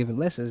YouTube and giving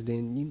lessons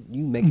than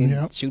you making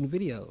shooting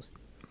videos.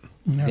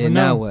 And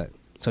now what?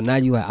 So now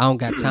you like, I don't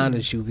got time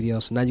to shoot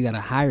videos. So now you got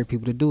to hire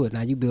people to do it.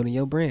 Now you building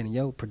your brand and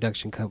your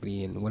production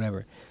company and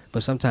whatever.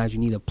 But sometimes you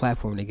need a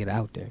platform to get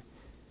out there.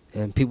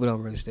 And people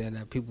don't understand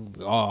that. People,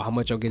 how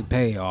much I'm getting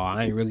paid?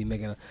 I ain't really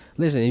making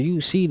Listen, if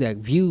you see that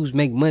views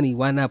make money,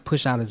 why not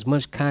push out as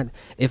much content?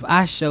 If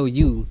I show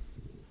you,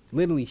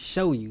 literally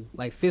show you,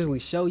 like physically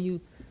show you,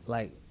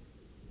 like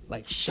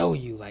show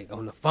you, like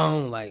on the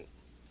phone, like,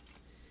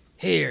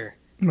 here,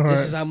 this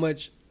is how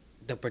much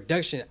the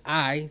production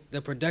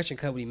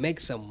company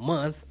makes a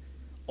month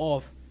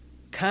off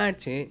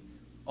content.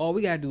 All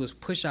we got to do is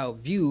push out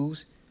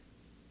views.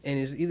 And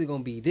it's either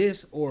going to be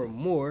this or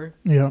more.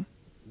 Yeah.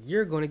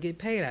 You're going to get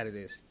paid out of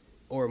this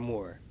or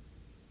more.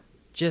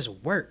 Just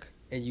work.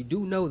 And you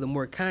do know the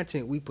more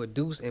content we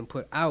produce and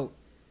put out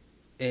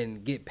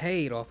and get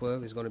paid off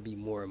of is going to be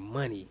more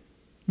money.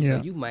 Yeah.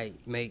 So you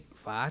might make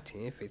 5,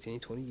 10, 15,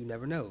 20. You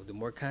never know. The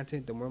more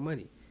content, the more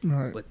money.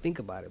 Right. But think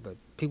about it. But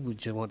people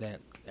just want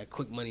that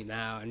quick money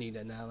now. I need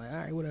that now. Like, all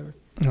right, whatever.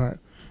 All right.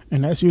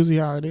 And that's usually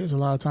how it is. A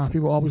lot of times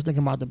people always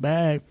thinking about the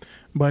bag,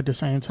 but at the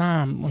same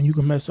time, when you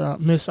can miss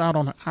out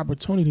on an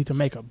opportunity to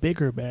make a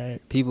bigger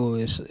bag. People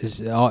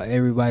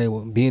everybody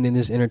being in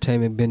this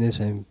entertainment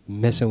business and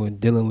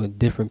dealing with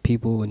different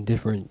people in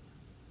different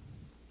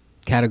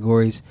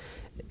categories.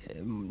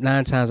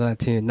 9.7 times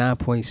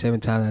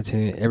out of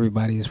 10,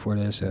 everybody is for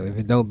themselves. If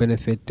it don't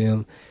benefit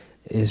them,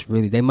 it's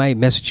really, they might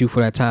mess with you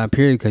for that time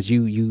period because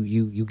you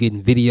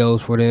getting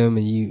videos for them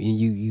and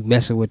you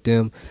messing with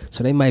them,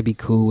 so they might be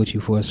cool with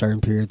you for a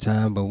certain period of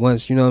time. But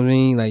once, you know what I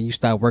mean, like you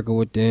stop working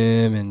with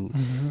them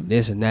and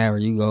this and that, or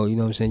you go, you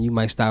know what I'm saying, you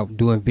might stop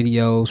doing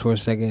videos for a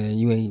second and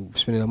you ain't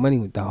spending no money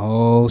with the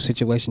whole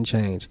situation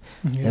change.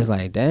 It's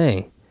like,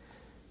 dang.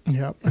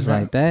 Yep. It's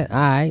like that. All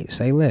right,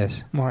 say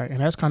less. Right,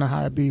 and that's kind of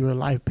how it be with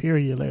life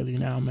period lately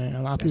now, man.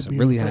 A lot of people be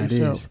really how it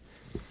is.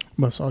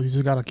 But so you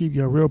just gotta keep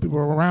your real people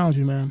around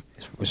you, man.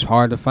 It's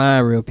hard to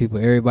find real people.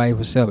 Everybody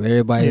for self.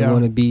 Everybody Yeah.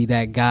 want to be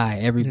that guy.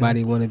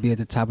 Everybody want to be at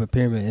the top of the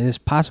pyramid. And it's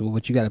possible,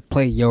 but you got to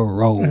play your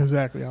role.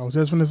 Exactly. I was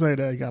just going to say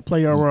that. You got to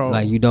play your role.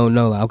 Like, you don't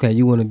know. Like, okay,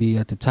 you want to be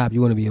at the top.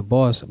 You want to be a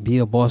boss. Be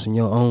a boss in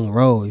your own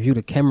role. If you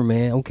the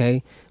cameraman,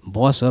 okay,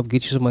 boss up.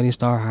 Get you some money.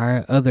 Start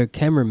hiring other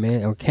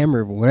cameraman or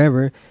camera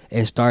whatever,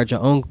 and start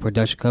your own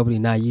production company.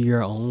 Now you're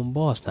your own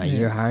boss. Now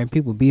you're hiring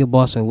people. Be a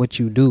boss in what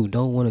you do.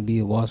 Don't want to be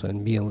a boss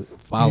and be a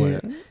follower.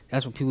 Yeah.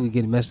 That's what people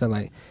get messed up.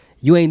 Like,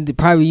 you ain't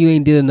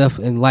did enough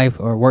in life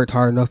or worked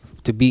hard enough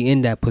to be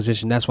in that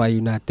position. That's why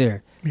you're not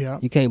there. Yeah.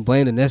 You can't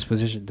blame the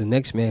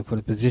next man for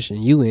the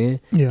position you in.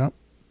 Yeah.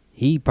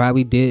 He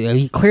probably did.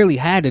 He clearly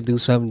had to do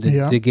something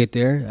Yeah. to get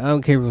there. I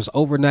don't care if it was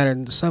overnight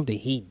or something.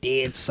 He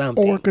did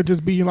something. Or it could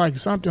just be like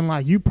something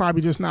like you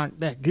probably just not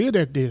that good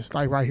at this.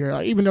 Like right here,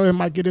 like even though it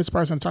might get this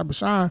person type of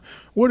shine,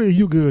 what are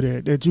you good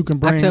at that you can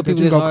bring? I tell people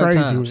that you this go all the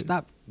crazy time. with?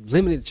 Stop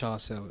limiting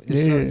yourself.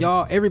 Yeah.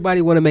 Y'all,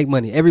 everybody want to make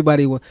money.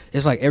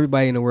 It's like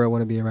everybody in the world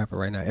want to be a rapper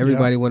right now.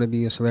 Everybody want to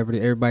be a celebrity.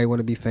 Everybody want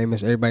to be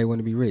famous. Everybody want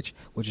to be rich,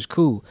 which is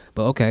cool.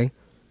 But okay,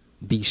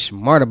 be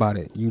smart about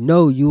it. You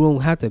know, you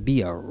don't have to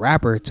be a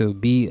rapper to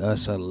be a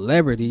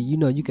celebrity. You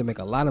know, you can make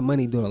a lot of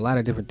money doing a lot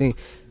of different things.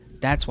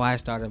 That's why I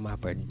started my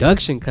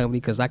production company,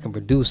 because I can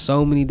produce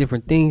so many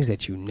different things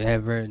that you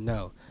never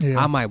know.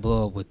 Yeah. I might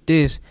blow up with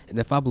this, and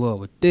if I blow up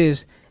with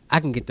this, I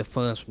can get the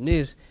funds from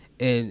this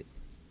and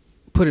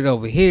put it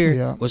over here.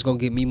 Yeah. What's gonna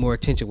get me more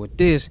attention with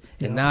this,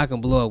 and Yeah. now I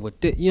can blow up with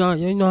this. You know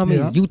how many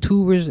Yeah.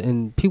 YouTubers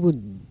and people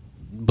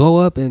blow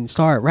up and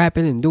start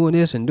rapping and doing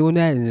this and doing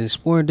that and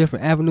exploring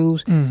different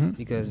avenues, Mhm.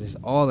 because it's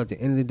all, at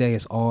the end of the day,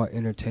 it's all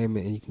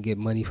entertainment, and you can get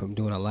money from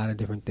doing a lot of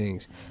different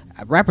things.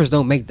 Rappers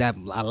don't make that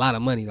a lot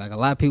of money. Like, a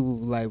lot of people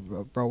like,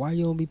 bro, why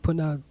you don't be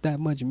putting out that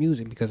much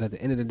music? Because at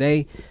the end of the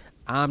day,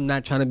 I'm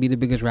not trying to be the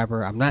biggest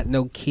rapper. I'm not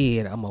no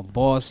kid. I'm a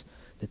boss.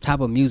 The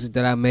type of music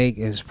that I make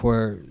is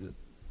for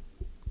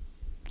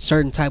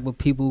certain type of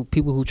people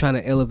who trying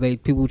to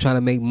elevate, people who trying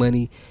to make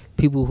money,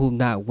 people who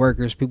not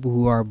workers, people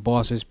who are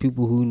bosses,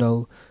 people who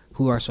know,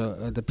 who are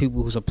the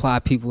people who supply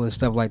people and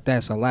stuff like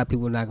that. So a lot of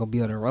people are not going to be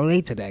able to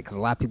relate to that, because a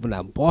lot of people are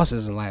not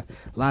bosses in life.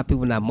 A lot of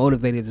people are not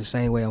motivated the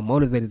same way I'm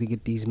motivated to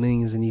get these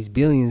millions and these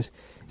billions,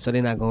 so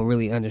they're not going to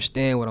really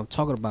understand what I'm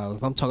talking about.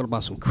 If I'm talking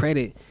about some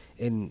credit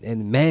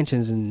and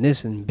mansions and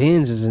this and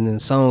Benzes and the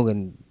song,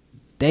 and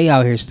they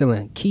out here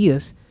stealing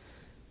Kias,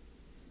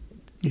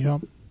 Yeah.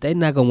 they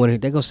not gonna want to.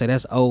 They gonna say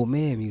that's old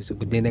man music,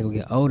 but then they gonna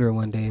get older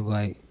one day and be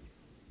like,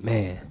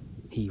 man,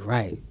 he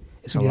right.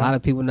 It's a lot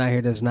of people out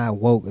here that's not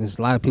woke, and there's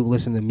a lot of people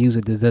listening to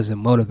music that doesn't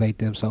motivate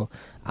them. So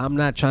I'm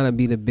not trying to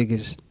be the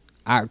biggest.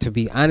 To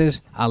be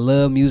honest, I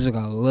love music.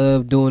 I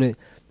love doing it,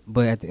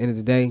 but at the end of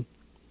the day,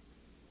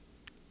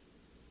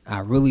 I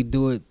really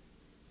do it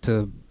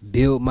to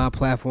build my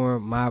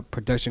platform, my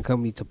production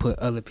company, to put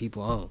other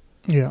people on.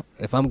 Yeah.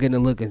 If I'm getting a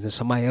look and then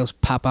somebody else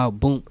pop out,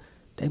 boom,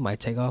 they might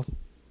take off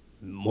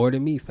more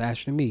than me,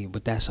 faster than me,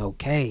 but that's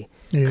okay,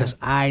 because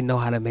I know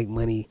how to make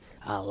money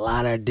a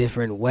lot of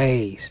different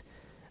ways.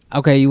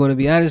 Okay, you want to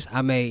be honest?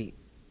 I made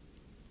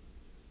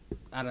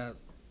out of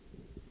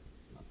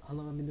how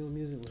long I've been doing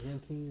music with Young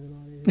Kings and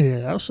all that?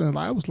 Yeah,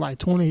 I was like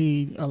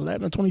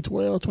 2011,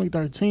 2012,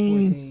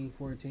 2013,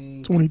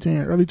 14,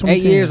 2010, early 2010.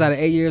 8 years. Out of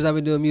 8 years I've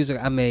been doing music,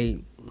 I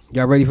made,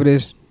 y'all ready for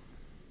this?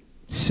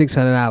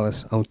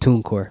 $600 on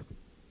TuneCore.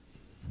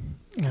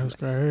 That was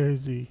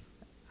crazy.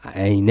 I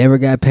ain't never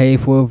got paid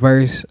for a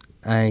verse.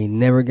 I ain't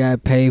never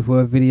got paid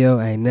for a video.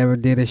 I ain't never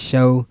did a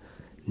show.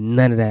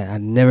 None of that. I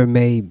never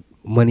made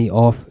money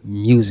off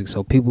music.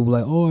 So people were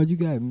like, oh, you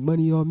got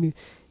money off music.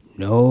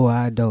 No,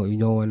 I don't. You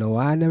know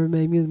why I never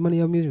made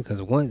money off music? Because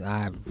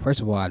first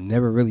of all,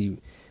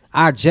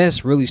 I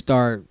just really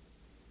start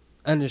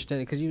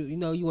understanding, because you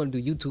know you want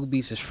to do YouTube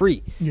beats, it's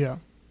free. Yeah.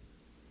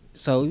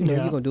 So you're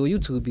going to do a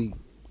YouTube beat.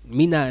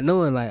 Me not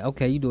knowing, like,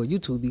 okay, you do a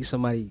YouTube beat,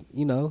 somebody,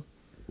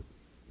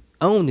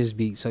 own this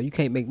beat, so you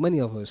can't make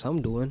money off of it. So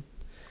I'm doing,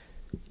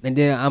 and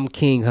then I'm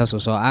King Hussle,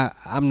 so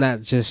I'm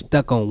not just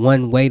stuck on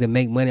one way to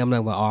make money. I'm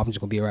not like, I'm just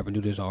gonna be a rapper and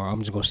do this, or I'm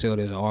just gonna sell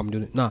this, or I'm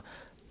doing it. No,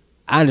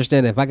 I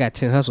understand that if I got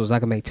 10 hustles, I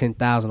can make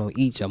 10,000 on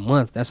each a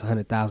month. That's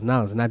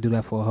 $100,000, and I do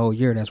that for a whole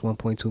year. That's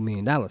 $1.2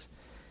 million.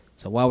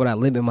 So why would I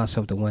limit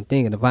myself to one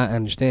thing? And if I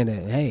understand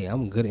that, hey,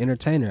 I'm a good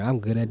entertainer, I'm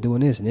good at doing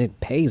this, and it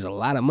pays a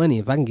lot of money.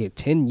 If I can get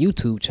 10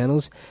 YouTube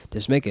channels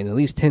that's making at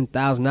least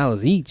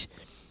 $10,000 each,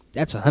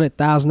 that's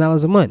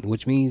 $100,000 a month,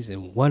 which means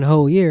in one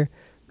whole year,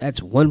 that's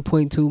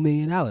 $1.2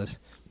 million.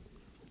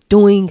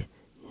 Doing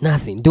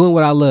nothing. Doing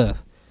what I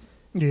love.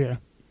 Yeah.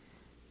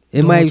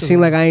 It might seem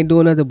like I ain't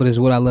doing nothing, but it's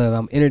what I love.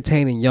 I'm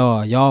entertaining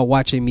y'all. Y'all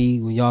watching me.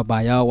 When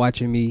y'all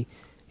watching me,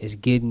 it's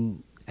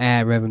getting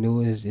ad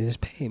revenue. It's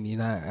paying me,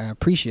 and I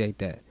appreciate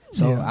that.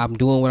 So I'm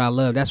doing what I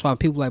love. That's why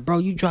people like, bro,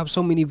 you drop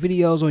so many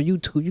videos on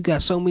YouTube. You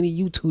got so many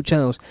YouTube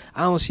channels.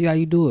 I don't see how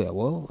you do it.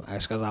 Well,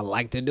 that's because I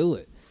like to do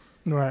it.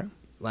 Right.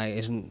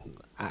 Like,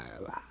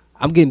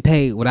 I'm getting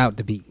paid without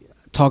the beat,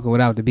 talking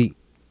without the beat,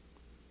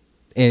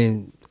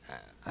 and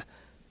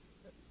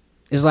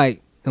it's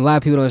like a lot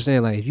of people don't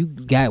understand. Like, if you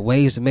got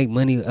ways to make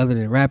money other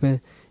than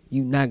rapping,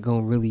 you're not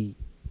gonna really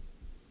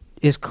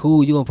it's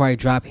cool. You gonna probably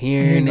drop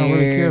here and don't there.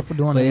 really care for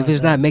doing But it if like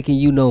it's that. not making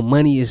you no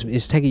money,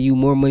 it's taking you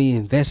more money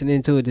investing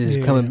into it than it's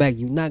Yeah. coming back.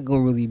 You're not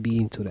gonna really be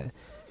into that.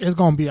 It's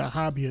gonna be a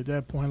hobby at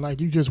that point. Like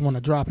you just want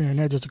to drop here and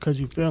there just because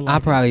you feel like I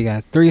probably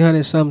got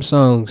 300 some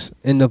songs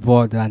in the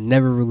vault that I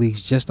never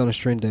released just on the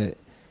strength that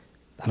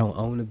I don't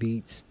own the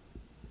beats.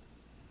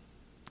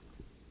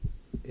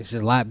 It's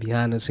a lot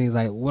behind the scenes.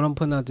 Like what I'm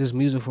putting out this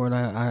music for, and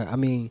I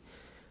mean,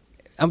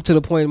 I'm to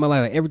the point in my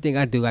life like everything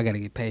I do, I gotta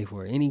get paid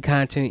for it. Any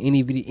content,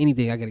 any video,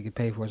 anything, I gotta get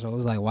paid for it. So it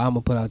was like, why I'm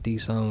gonna put out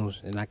these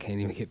songs and I can't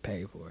even get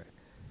paid for it?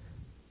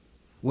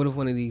 What if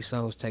one of these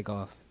songs take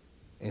off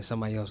and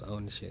somebody else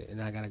own the shit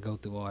and I gotta go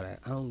through all that?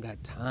 I don't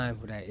got time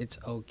for that. It's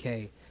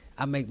okay.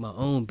 I make my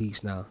own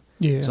beats now.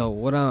 Yeah. So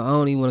what I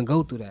don't even want to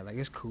go through that. Like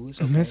it's cool. It's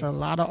okay. And there's a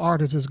lot of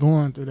artists that's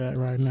going through that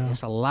right now.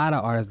 It's a lot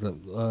of artists.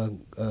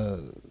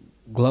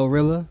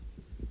 Glorilla.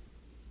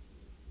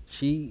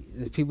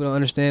 People don't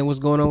understand what's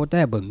going on with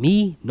that. But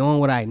me, knowing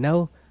what I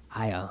know,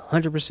 I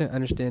 100%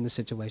 understand the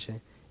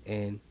situation.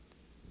 And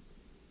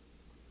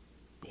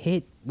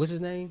what's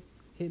his name?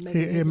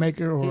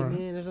 Hitmaker or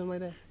Hitman or something like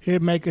that.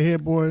 Hitmaker,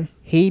 Hit Boy.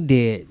 He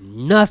did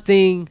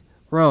nothing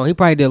wrong. He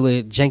probably did a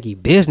little janky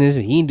business.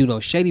 He didn't do no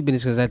shady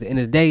business because at the end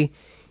of the day,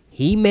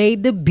 he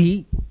made the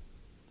beat.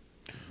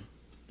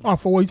 Oh,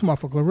 for what you talking about?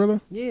 For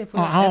Glorilla? Yeah.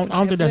 I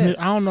don't think that's.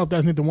 I don't know if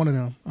that's neither one of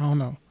them. I don't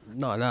know.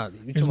 No.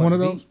 It's one of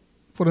those.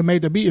 For the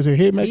made the beat, is it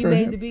Hitmaker? He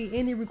made the beat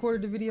and he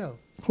recorded the video.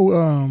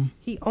 Who?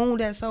 He owned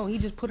that song. He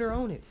just put her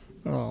on it.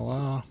 Oh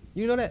wow.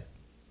 You know that?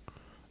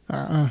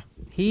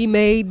 He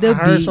made the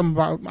beat.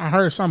 I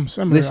heard something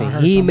similar.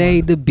 Listen, he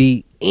made the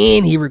beat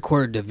and he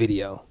recorded the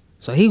video.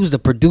 So he was the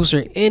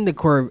producer and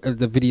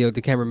the video,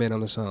 the cameraman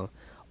on the song.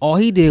 All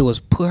he did was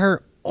put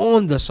her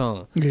on the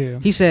song. Yeah.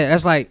 He said,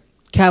 that's like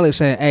Khaled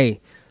saying,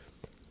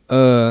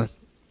 hey,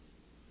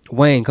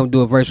 Wayne, come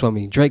do a verse for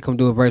me. Drake, come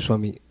do a verse for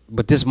me.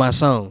 But this is my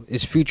song.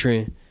 It's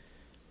featuring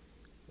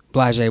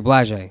Blase.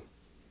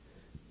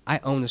 I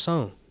own the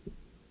song.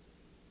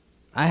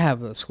 I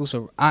have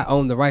exclusive. I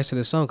own the rights to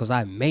the song because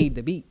I made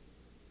the beat.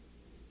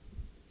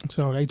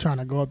 So they trying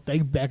to go up. They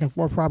back and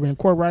forth probably in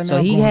court right now.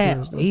 So he had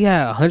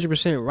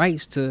 100%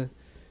 rights to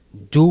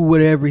do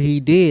whatever he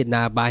did.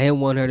 Now by him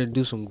wanting her to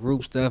do some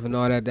group stuff and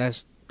all that,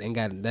 that's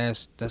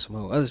some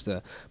whole other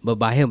stuff. But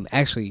by him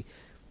actually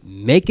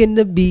making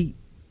the beat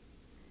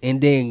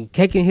and then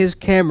taking his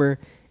camera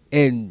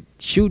and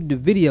shooting the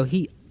video,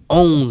 he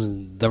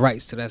owns the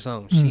rights to that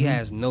song. She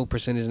has no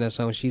percentage in that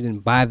song. She didn't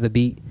buy the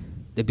beat.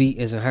 The beat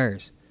isn't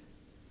hers.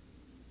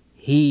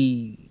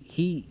 She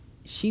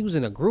was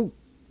in a group,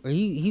 or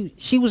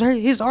she was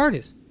his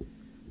artist,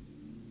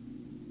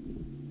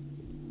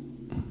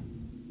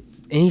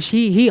 and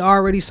he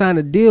already signed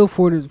a deal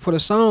for the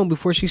song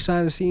before she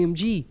signed the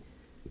CMG.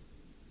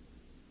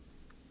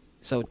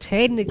 So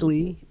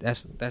technically,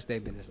 that's their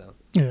business though.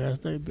 Yeah, that's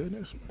their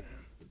business.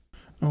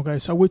 Okay,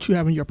 so what you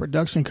have in your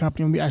production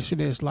company? Let me ask you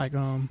this, like,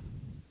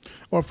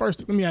 or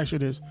first, let me ask you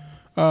this: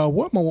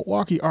 what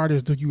Milwaukee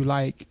artists do you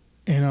like,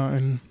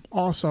 and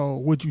also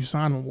would you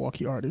sign a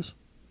Milwaukee artist?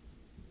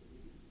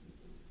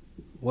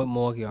 What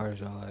Milwaukee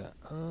artists are like?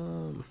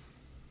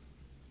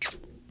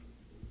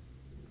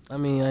 I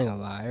mean, I ain't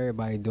gonna lie.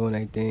 Everybody doing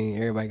their thing.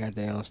 Everybody got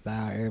their own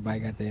style. Everybody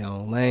got their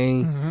own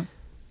lane. Mm-hmm.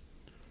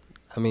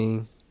 I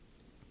mean,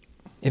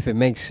 if it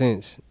makes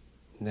sense,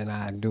 then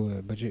I do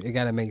it. But it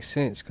gotta make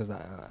sense because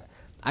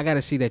I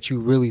gotta see that you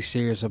really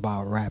serious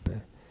about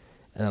rapping.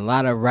 And a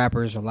lot of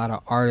rappers, a lot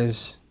of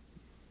artists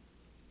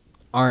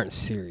aren't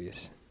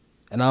serious.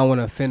 And I don't want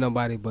to offend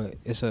nobody, but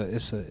it's a.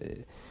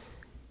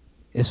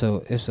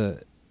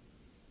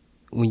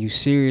 When you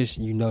serious,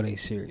 you know they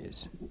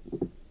serious.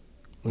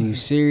 When you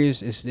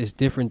serious, it's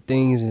different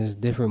things and it's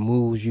different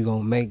moves you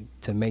gonna make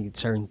to make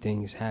certain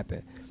things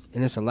happen.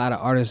 And it's a lot of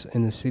artists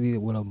in the city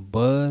with a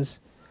buzz,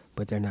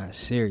 but they're not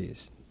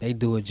serious. They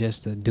do it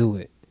just to do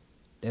it.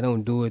 They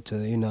don't do it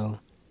to,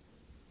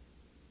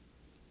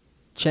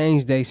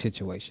 change their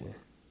situation.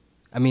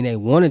 I mean, they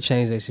want to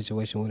change their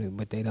situation with it,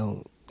 but they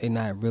don't. They're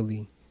not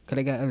really, because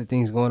they got other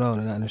things going on,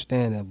 and I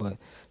understand that. But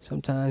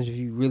sometimes if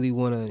you really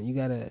want to, you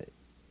got to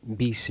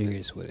be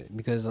serious with it.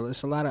 Because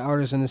it's a lot of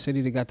artists in the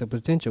city that got the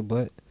potential,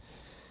 but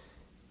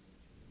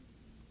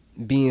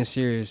being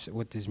serious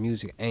with this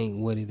music ain't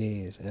what it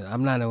is. And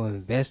I'm not going to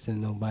invest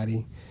in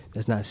nobody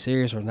that's not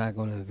serious or not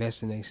going to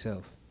invest in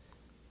themselves.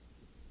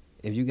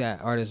 If you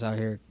got artists out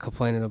here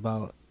complaining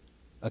about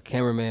a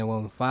cameraman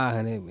wanting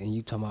 $500 and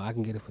you talking about I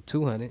can get it for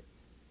 $200,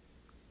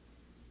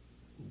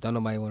 don't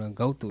nobody want to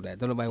go through that.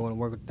 Don't nobody want to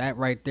work with that.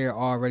 Right there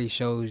already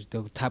shows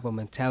the type of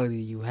mentality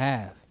you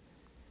have.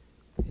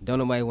 Don't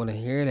nobody want to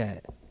hear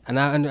that.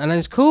 And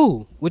it's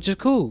cool, which is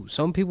cool.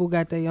 Some people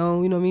got their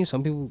own, you know what I mean?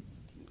 Some people,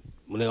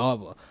 when they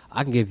all,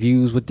 I can get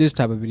views with this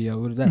type of video.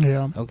 With that.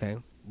 Yeah. Okay.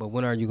 But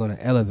when are you going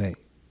to elevate?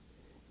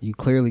 You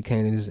clearly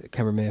came to this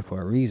cameraman for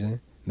a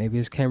reason. Maybe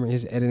his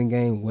editing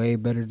game way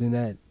better than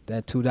that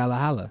 $2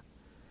 holla.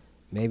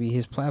 Maybe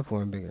his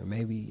platform bigger.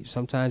 Maybe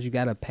sometimes you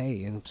gotta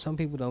pay, and some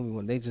people don't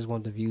want. They just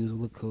want the views to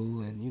look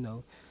cool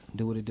and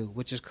do what it do,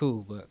 which is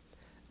cool. But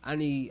I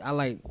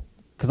like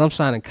Because I'm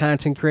signing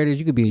content creators.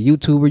 You could be a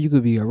YouTuber. You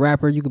could be a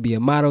rapper. You could be a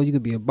model. You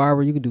could be a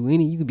barber. You could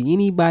be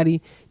anybody.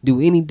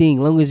 Do anything.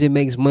 As long as it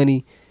makes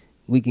money,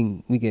 we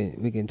can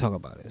talk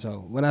about it.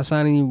 So when I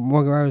sign any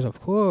mortgage writers, of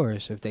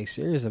course, if they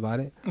serious about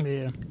it.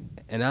 Yeah.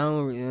 And I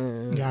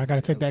don't. I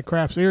gotta take that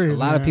crap serious. A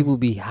lot of people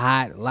be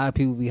hot. A lot of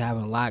people be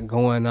having a lot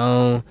going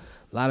on. A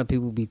lot of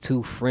people be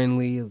too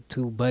friendly,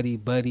 too buddy.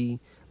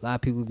 A lot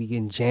of people be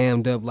getting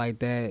jammed up like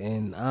that,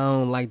 and I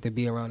don't like to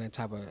be around that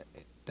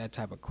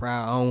type of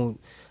crowd.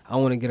 I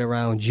want to get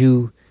around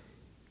you,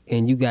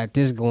 and you got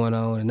this going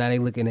on, and now they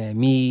looking at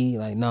me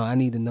like, no, I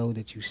need to know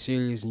that you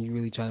serious and you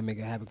really trying to make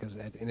it happen. Because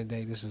at the end of the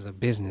day, this is a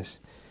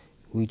business.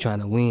 We trying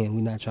to win.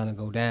 We not trying to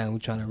go down. We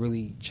trying to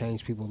really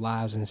change people's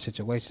lives and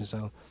situations.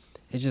 So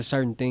it's just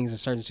certain things and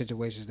certain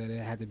situations that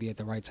it had to be at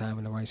the right time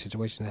and the right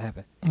situation to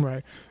happen.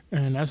 Right,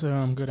 and that's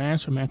a good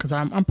answer, man. Because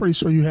I'm pretty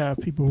sure you have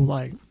people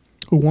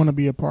who want to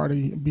be a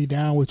party, be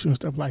down with you and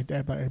stuff like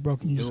that. But hey, bro,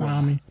 can you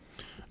sign me?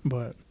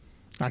 But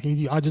like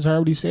I just heard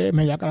what he said,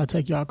 man. Y'all gotta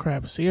take y'all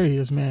crap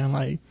serious, man.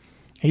 Like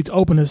he's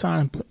open to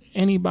sign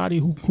anybody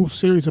who's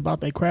serious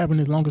about their craft, and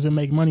as long as it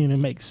make money and it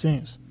makes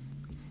sense.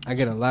 I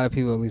get a lot of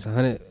people, at least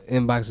 100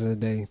 inboxes a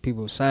day.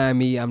 People sign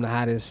me. I'm the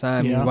hottest.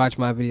 Sign me. Watch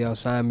my video.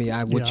 Sign me.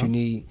 What you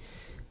need.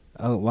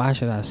 Oh, why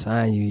should I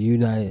sign you? You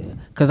not,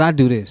 because I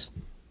do this.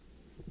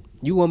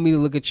 You want me to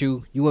look at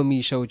you. You want me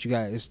to show what you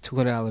got. It's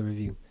 $200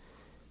 review.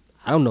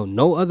 I don't know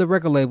no other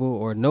record label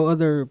or no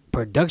other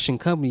production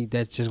company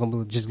that's just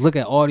gonna just look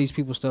at all these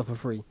people's stuff for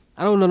free.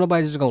 I don't know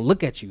nobody just gonna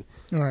look at you.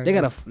 Right.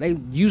 They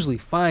usually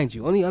find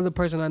you. Only other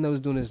person I know is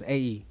doing this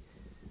AE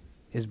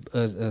is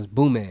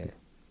Bandman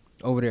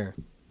over there.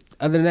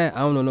 Other than that, I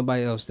don't know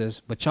nobody else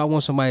does. But y'all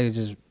want somebody to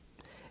just.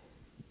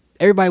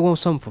 Everybody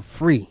wants something for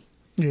free.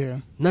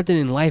 Yeah. Nothing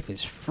in life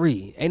is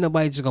free. Ain't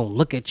nobody just gonna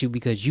look at you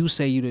because you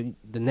say you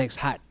the next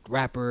hot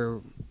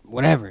rapper,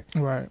 whatever.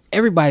 Right.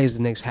 Everybody's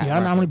the next hot rapper. I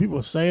know how many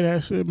people say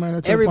that shit, man.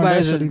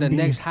 Everybody's the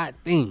next hot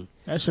thing.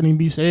 That shouldn't even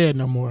be said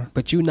no more.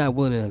 But you're not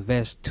willing to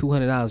invest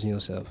 $200 in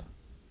yourself.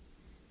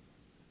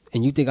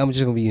 And you think I'm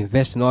just gonna be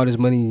investing all this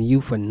money in you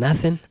for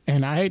nothing?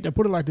 And I hate to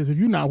put it like this. If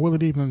you're not willing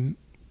to even,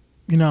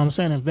 you know what I'm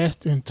saying,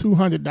 invest in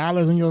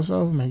 $200 in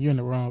yourself, man, you're in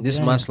the wrong This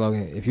game. is my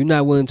slogan. If you're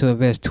not willing to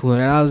invest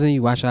 $200 in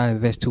you, why should I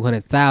invest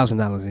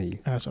 $200,000 in you?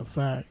 That's a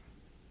fact.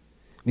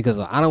 Because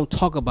I don't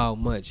talk about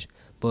much,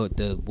 but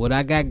what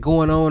I got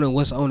going on and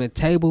what's on the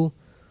table,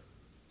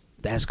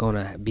 that's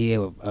gonna be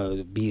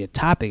a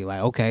topic.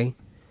 Like, okay,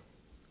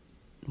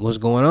 what's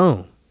going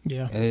on?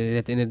 Yeah. And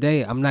at the end of the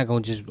day, I'm not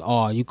gonna just,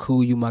 oh, you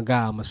cool, you my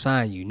guy, I'm gonna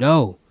sign you.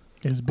 No.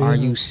 It's Are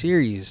you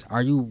serious?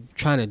 Are you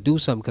trying to do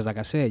something? Because like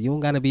I said, you don't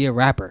gotta be a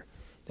rapper.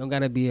 You don't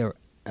gotta be a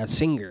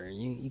singer.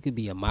 You could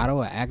be a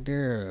model, an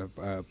actor,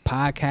 or a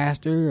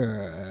podcaster,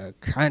 or a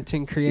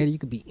content creator. You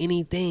could be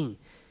anything.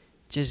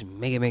 Just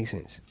make it make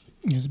sense.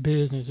 It's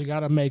business. It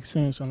gotta make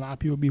sense. A lot of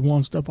people be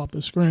wanting stuff off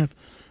the strength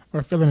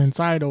or feeling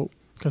entitled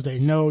because they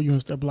know you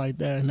and stuff like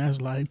that, and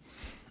that's like,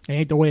 it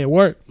ain't the way it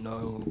work.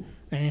 No,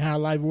 it ain't how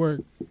life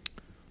work.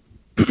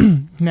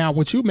 Now,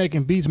 with you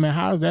making beats, man,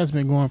 how's that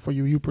been going for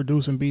you? You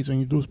producing beats and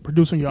you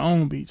producing your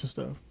own beats and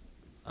stuff.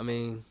 I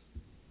mean,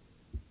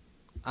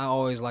 I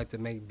always like to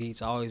make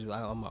beats. I'm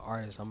an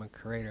artist. I'm a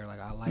creator. Like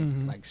I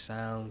like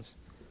sounds.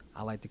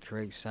 I like to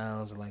create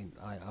sounds.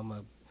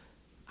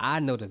 I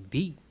know the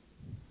beat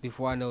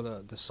before I know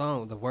the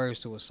song, the words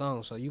to a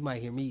song. So you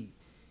might hear me,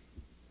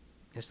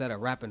 instead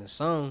of rapping a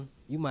song,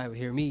 you might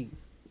hear me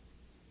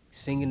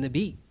singing the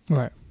beat.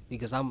 Right.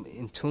 Because I'm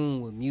in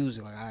tune with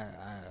music. Like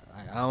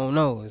I don't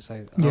know. It's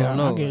like I don't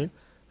know. I get it.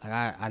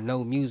 Like I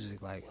know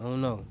music. Like I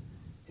don't know.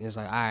 And it's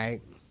like, all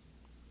right.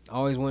 I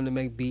always wanted to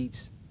make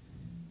beats.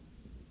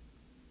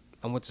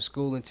 I went to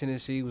school in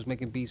Tennessee, was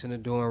making beats in the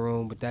dorm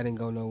room, but that didn't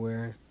go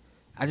nowhere.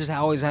 I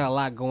always had a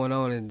lot going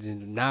on,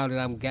 and now that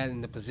I'm getting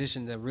in the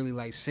position to really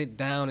like sit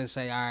down and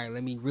say, all right,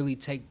 let me really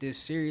take this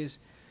serious,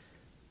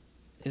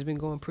 it's been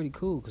going pretty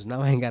cool because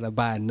now I ain't got to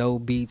buy no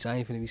beats. I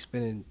ain't finna be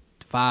spending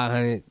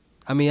 $500.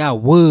 I mean, I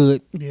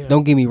would. Yeah.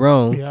 Don't get me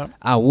wrong. Yeah.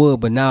 I would,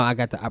 but now I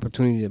got the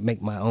opportunity to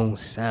make my own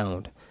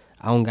sound.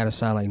 I don't got to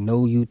sound like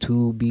no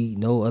YouTube beat,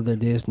 no other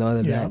this, no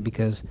other that,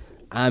 because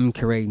I'm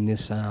creating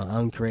this sound.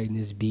 I'm creating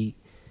this beat.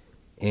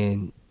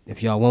 And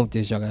if y'all want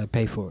this, y'all got to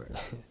pay for it.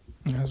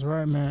 That's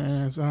right,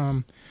 man. It's,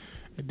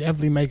 it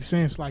definitely makes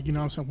sense. Like, you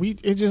know what I'm saying?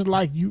 It's just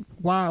like,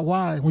 why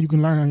when you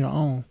can learn on your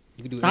own?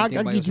 You can do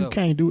everything by yourself. You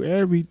can't do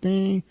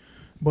everything,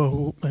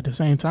 but at the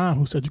same time,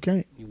 who said you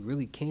can't? You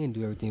really can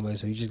do everything by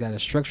yourself. You just got to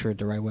structure it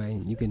the right way.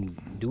 You can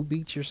do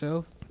beats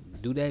yourself,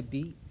 do that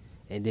beat,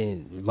 and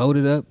then load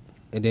it up,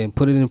 and then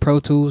put it in Pro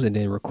Tools, and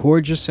then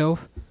record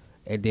yourself,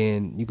 and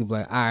then you can be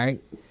like, all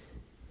right,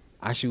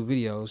 I shoot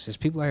videos. There's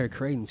people out here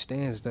creating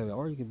stands and stuff,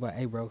 or you can be like,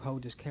 hey, bro,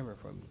 hold this camera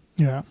for me.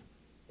 Yeah.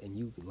 And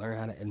you learn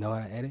how to know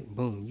how to edit.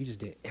 Boom, you just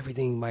did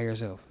everything by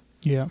yourself.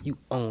 Yeah. You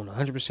own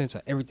 100%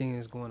 of everything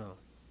that's going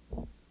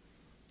on.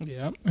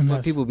 Yeah.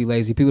 But people be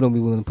lazy. People don't be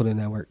willing to put in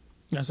that work.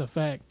 That's a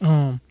fact.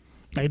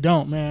 They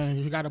don't, man.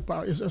 You got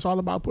to. It's all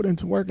about putting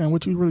into work and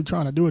what you really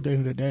trying to do at the end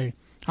of the day.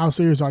 How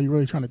serious are you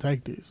really trying to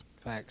take this?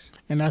 Facts.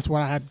 And that's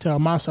what I had to tell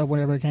myself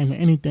whenever it came to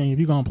anything. If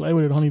you're going to play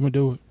with it, don't even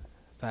do it.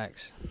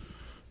 Facts.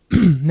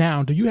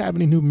 Now, do you have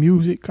any new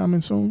music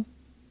coming soon?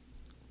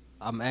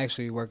 I'm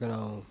actually working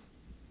on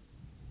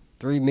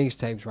 3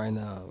 mixtapes right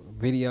now,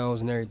 videos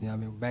and everything. I've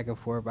been back and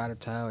forth, out of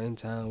town, in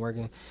town,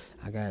 working.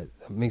 I got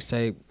a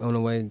mixtape on the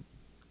way.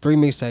 3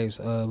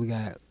 mixtapes. We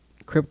got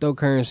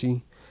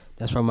Cryptocurrency.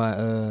 That's from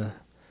my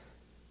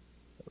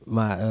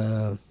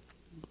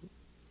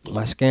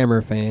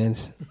scammer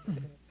fans.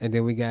 And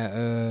then we got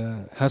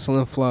Hussle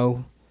and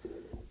Flow.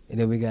 And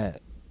then we got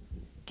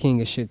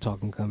King of Shit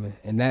Talking coming.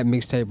 And that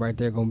mixtape right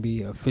there gonna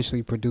be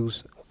officially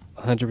produced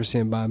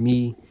 100% by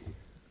me.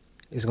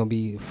 It's gonna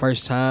be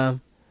first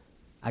time.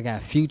 I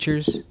got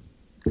features,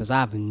 because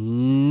I've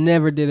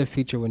never did a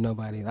feature with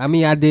nobody. I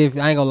mean, I did.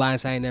 I ain't gonna lie and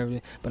say I ain't never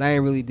did. But I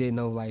ain't really did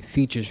no, like,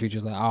 features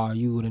like, oh,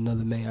 you with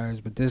another main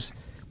artist. But this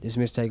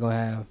mixtape gonna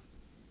have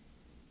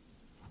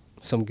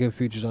some good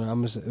features on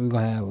it. We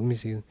gonna have, let me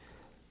see. Do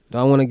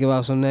I want to give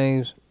out some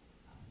names?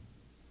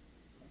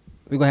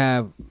 We gonna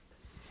have,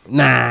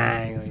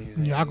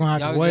 Y'all gonna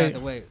have to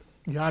wait.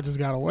 Y'all just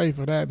gotta wait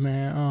for that,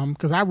 man.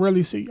 Because I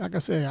really see, like I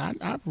said,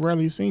 I've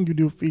rarely seen you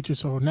do features.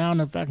 So now,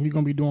 the fact you're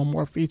gonna be doing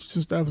more features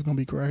and stuff is gonna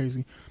be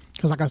crazy.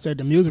 Because like I said,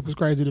 the music was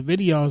crazy, the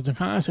videos, the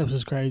concepts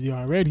is crazy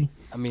already.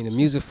 I mean, the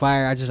music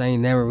fire. I just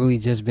ain't never really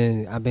just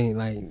been. I've been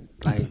like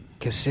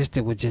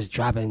consistent with just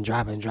dropping.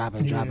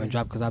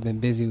 Because I've been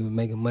busy with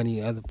making money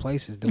in other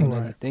places, doing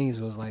other things.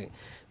 It was like,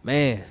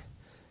 man.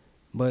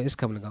 But it's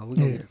coming to go. We're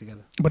going to get it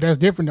together. But that's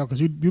different, though,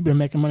 because you've been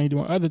making money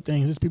doing other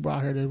things. There's people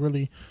out here that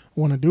really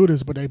want to do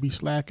this, but they be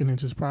slacking and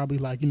just probably,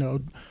 like,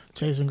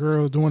 chasing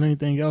girls, doing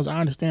anything else.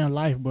 I understand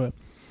life, but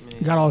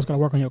you always got to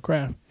work on your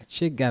craft. That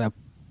shit got to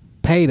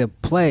pay to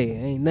play.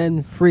 Ain't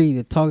nothing free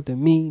to talk to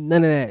me.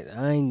 None of that.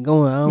 I ain't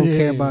going. I don't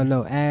care about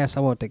no ass.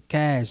 I want the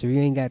cash. If you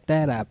ain't got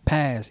that, I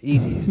pass.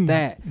 Easy as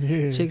that.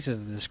 Chicks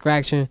is a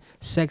distraction.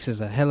 Sex is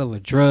a hell of a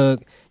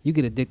drug. You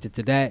get addicted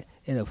to that,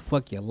 it'll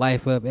fuck your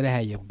life up. It'll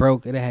have you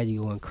broke. It'll have you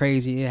going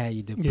crazy. It'll have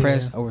you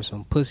depressed over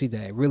some pussy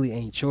that really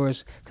ain't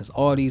yours. Because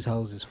all these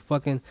hoes is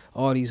fucking.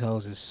 All these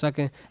hoes is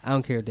sucking. I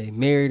don't care if they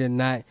married or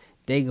not.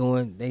 They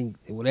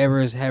whatever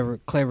is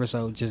clever.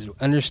 So just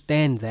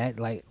understand that.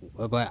 Like,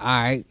 but all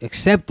right,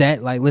 accept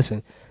that. Like,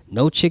 listen,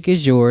 no chick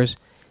is yours.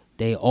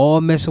 They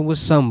all messing with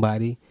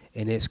somebody,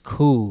 and it's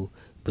cool.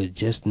 But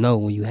just know,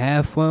 when you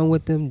have fun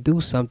with them,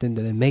 do something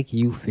that'll make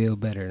you feel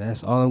better.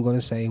 That's all I'm going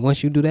to say. And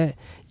once you do that,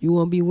 you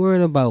won't be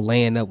worrying about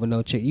laying up with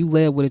no chick. You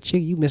lay up with a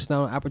chick, you missed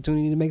out on an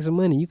opportunity to make some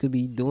money. You could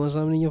be doing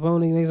something in your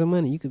phone and make some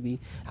money. You could be,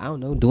 I don't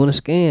know, doing a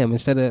scam.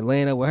 Instead of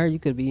laying up with her, you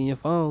could be in your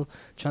phone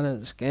trying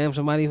to scam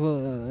somebody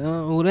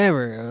for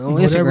whatever, on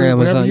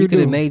Instagram or something. You could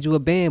have made you a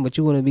band, but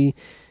you want to be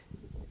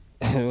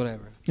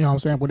whatever. You know what I'm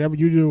saying? Whatever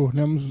you do,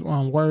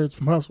 them words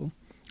from Hussle.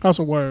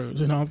 Hussle words,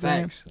 you know what I'm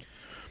saying? Facts.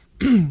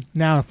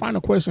 Now, the final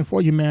question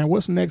for you, man.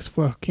 What's next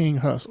for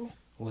King Hussle?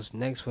 What's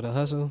next for the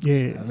Hussle?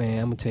 Yeah. Man,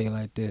 I'm going to tell you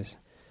like this.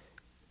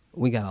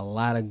 We got a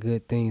lot of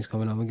good things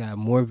coming on. We got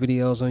more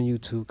videos on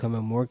YouTube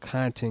coming, more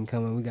content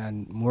coming. We got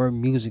more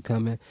music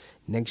coming.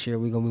 Next year,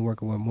 we're going to be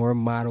working with more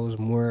models,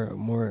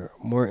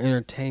 more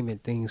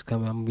entertainment things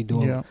coming. I'm going to be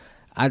doing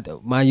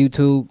my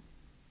YouTube.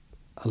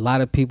 A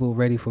lot of people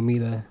ready for me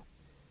to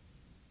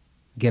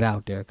get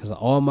out there, because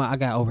I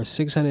got over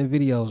 600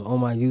 videos on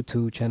my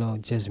YouTube channel,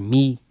 just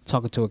me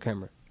talking to a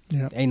camera.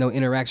 Yeah. Ain't no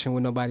interaction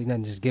with nobody,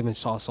 nothing, just giving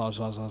sauce.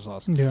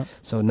 Yeah.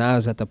 So now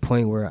it's at the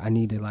point where I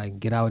need to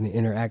get out and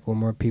interact with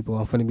more people.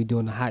 I'm gonna be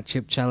doing the hot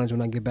chip challenge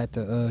when I get back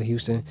to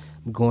Houston.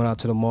 I'm going out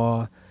to the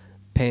mall,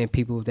 paying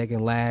people if they can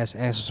last,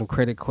 answer some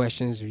credit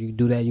questions. If you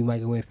do that, you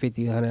might win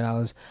 $50,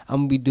 $100. I'm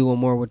gonna be doing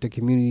more with the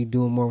community,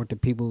 doing more with the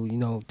people,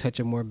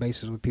 touching more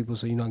bases with people,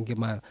 so I can get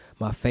my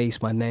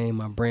face, my name,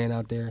 my brand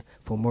out there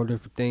for more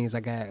different things. I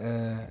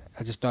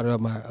just started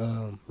up my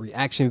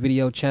reaction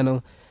video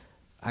channel.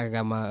 I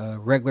got my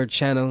regular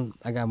channel.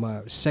 I got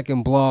my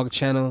second blog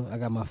channel. I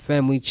got my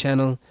family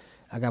channel.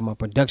 I got my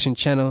production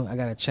channel. I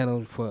got a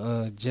channel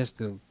for just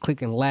to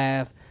click and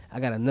laugh. I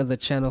got another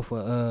channel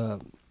for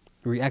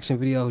reaction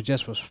videos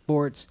just for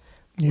sports.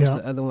 What's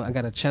the other one? I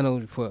got a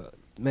channel for,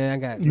 man, I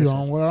got... You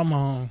on what I'm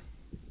on.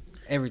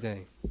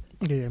 Everything.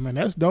 Yeah, man,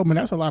 that's dope, man.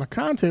 That's a lot of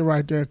content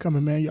right there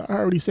coming, man. I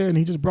heard he said, and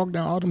he just broke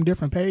down all them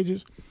different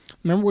pages.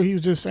 Remember what he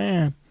was just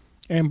saying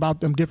and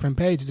about them different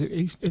pages?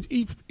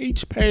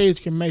 Each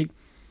page can make,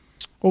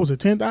 what was it,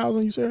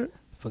 10,000 you said?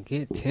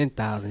 Forget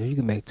 10,000. You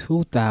can make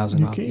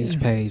 2,000 off each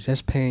page.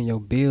 That's paying your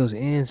bills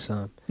and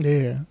some.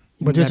 Yeah.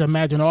 But just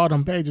imagine all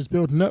them pages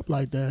building up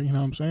like that, you know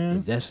what I'm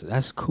saying?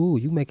 That's cool.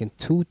 You making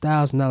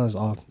 $2,000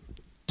 off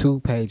 2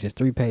 pages,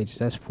 3 pages.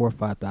 That's $4,000 or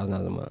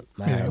 $5,000 a month.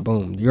 All right,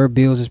 boom. Your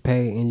bills is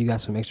paid and you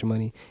got some extra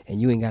money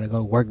and you ain't got to go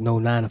to work no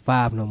 9 to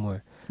 5 no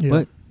more. Yeah.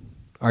 But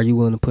are you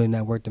willing to put in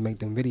that work to make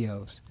them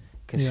videos?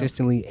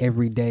 Consistently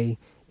every day,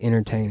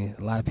 entertaining.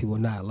 A lot of people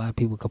not. A lot of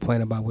people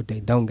complain about what they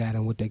don't got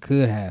and what they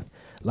could have.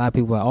 A lot of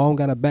people are, I ain't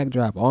got a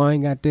backdrop. I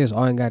ain't got this.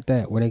 I ain't got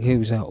that. Where they could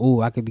be saying,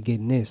 I could be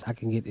getting this. I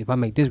can get, if I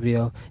make this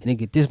video and it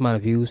get this amount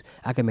of views,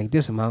 I can make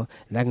this amount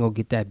and I can go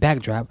get that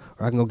backdrop,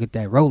 or I can go get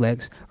that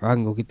Rolex, or I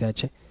can go get that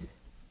check.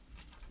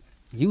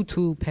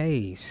 YouTube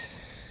pays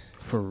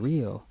for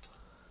real.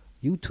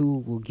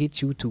 YouTube will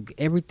get you to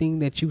everything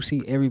that you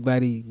see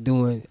everybody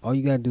doing. All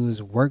you gotta do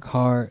is work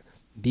hard,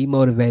 be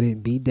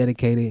motivated, be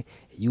dedicated.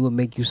 You will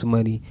make you some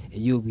money,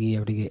 and you'll be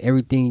able to get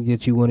everything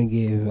that you want to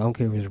get. I don't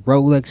care if it's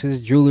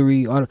Rolexes,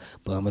 jewelry,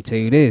 but I'm gonna tell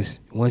you this: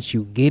 once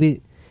you get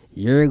it,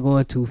 you're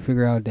going to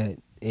figure out that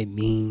it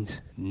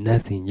means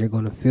nothing. You're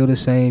gonna feel the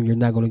same. You're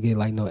not gonna get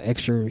like no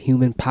extra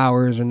human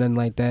powers or nothing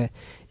like that.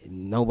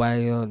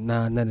 Nobody,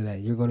 none of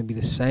that. You're gonna be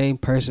the same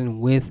person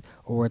with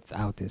or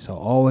without this. So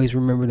always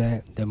remember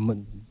that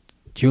the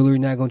jewelry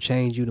not gonna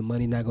change you. The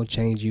money not gonna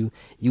change you.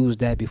 Use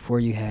that before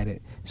you had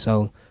it.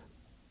 So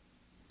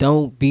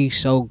don't be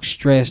so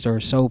stressed or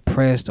so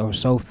pressed or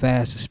so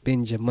fast to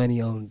spend your money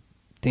on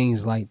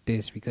things like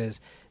this, because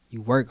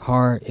you work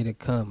hard, it'll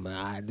come.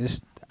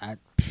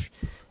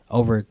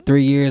 Over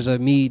 3 years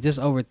of me, just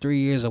over 3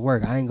 years of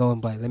work, I ain't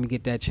going like, let me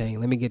get that chain,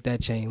 let me get that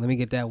chain, let me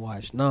get that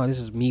watch. No, this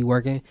is me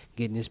working,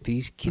 getting this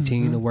piece,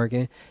 continuing to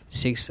working.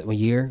 6 a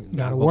year,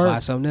 gotta go work. buy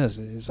something else.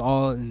 It's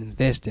all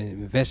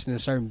investing in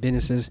certain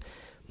businesses.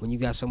 When you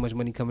got so much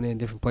money coming in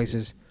different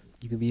places,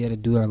 you can be able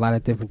to do a lot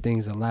of different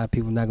things a lot of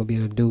people not going to be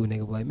able to do, and they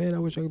going to be like, man, I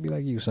wish I could be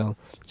like you. So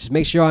just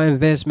make sure y'all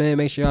invest, man.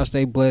 Make sure y'all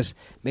stay blessed.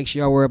 Make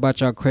sure y'all worry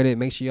about y'all credit.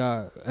 Make sure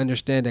y'all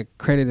understand that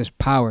credit is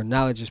power.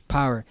 Knowledge is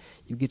power.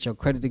 You get your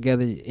credit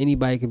together.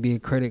 Anybody can be a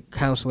credit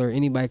counselor.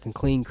 Anybody can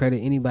clean credit.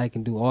 Anybody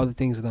can do all the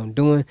things that I'm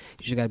doing.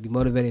 You just got to be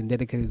motivated and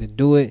dedicated to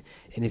do it.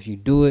 And if you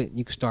do it,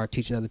 you can start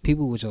teaching other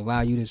people, which will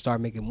allow you to start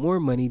making more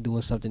money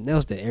doing something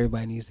else that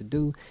everybody needs to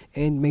do.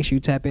 And make sure you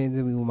tap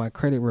into me with my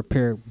credit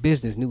repair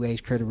business, New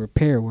Age Credit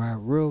Repair, where I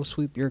will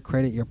sweep your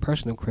credit, your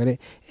personal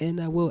credit,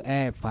 and I will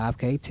add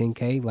 5K,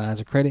 10K lines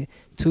of credit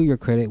to your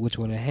credit, which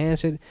will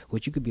enhance it,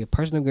 which you could be a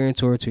personal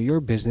guarantor to your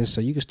business, so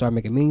you can start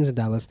making millions of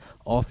dollars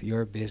off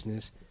your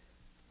business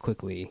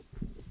quickly.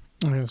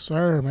 Yes,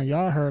 sir, man.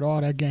 Y'all heard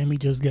all that game he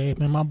just gave,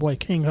 man. My boy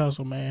King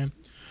Hussle, man.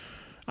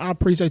 I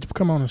appreciate you for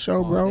coming on the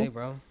show, All day,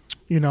 bro.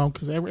 You know,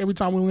 because every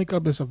time we link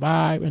up, it's a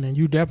vibe, and then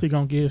you definitely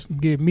gonna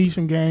give me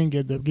some game,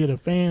 get the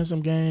fans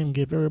some game,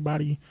 give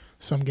everybody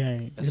some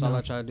game. That's all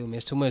I try to do, man.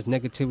 There's too much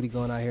negativity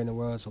going out here in the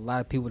world. It's a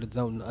lot of people that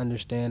don't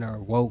understand or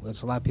woke.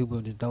 It's a lot of people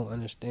that don't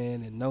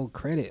understand and know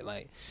credit.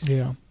 Like,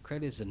 yeah,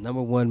 credit is the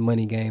 #1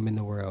 money game in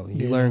the world.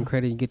 You learn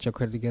credit, you get your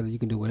credit together, you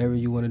can do whatever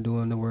you want to do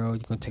in the world.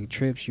 You can take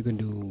trips, you can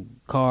do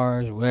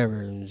cars,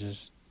 whatever. And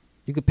just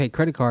you can pay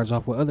credit cards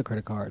off with other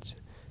credit cards.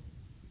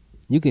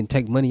 You can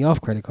take money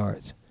off credit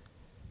cards.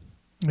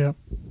 Yep.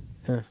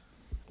 Yeah.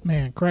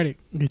 Man, credit.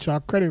 Get y'all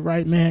credit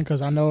right, man,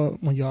 because I know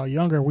when y'all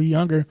younger, we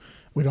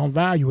don't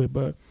value it,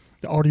 but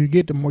the older you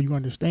get, the more you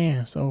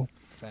understand. So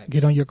Facts.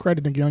 get on your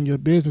credit and get on your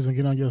business and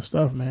get on your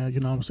stuff, man.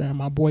 You know what I'm saying?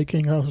 My boy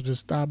King Hussle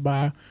just stopped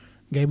by,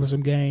 gave us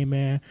some game,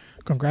 man.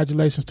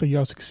 Congratulations to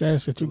your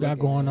success that you got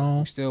going on.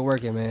 We still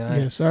working,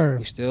 man. Yes, sir.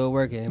 We still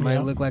working. It might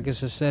look like a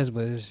success,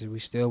 but we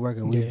still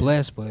working. We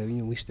blessed, but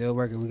we still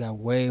working. We got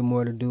way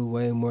more to do,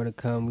 way more to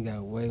come. We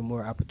got way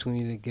more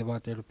opportunity to give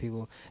out there to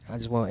people. I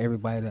just want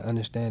everybody to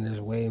understand there's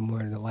way more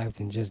to life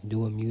than just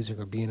doing music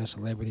or being a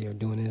celebrity or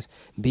doing this.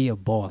 Be a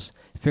boss.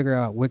 Figure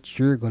out what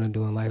you're going to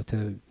do in life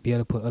to be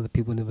able to put other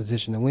people in the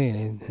position to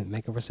win and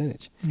make a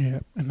percentage. Yeah,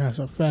 and that's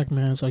a fact,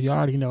 man. So you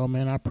already know,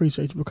 man. I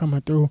appreciate you for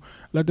coming through.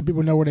 Let the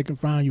people know where they can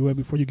find you at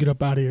before you get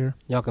up out of here.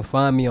 Y'all can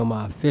find me on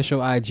my official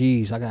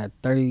IGs. I got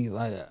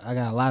I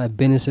got a lot of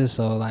businesses,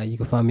 so you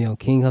can find me on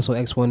King Hussle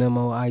X1M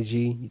on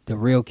IG, the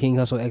real King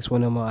Hussle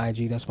X1M on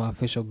IG. That's my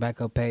official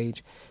backup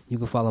page. You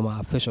can follow my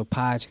official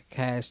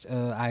podcast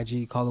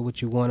IG. Call it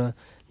what you wanna.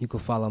 You can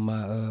follow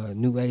my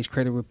New Age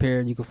Credit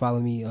Repair. You can follow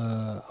me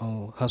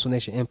on Hustle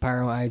Nation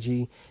Empire on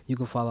IG. You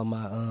can follow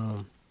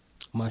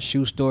my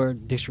shoe store,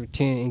 District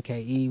 10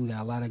 NKE. We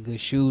got a lot of good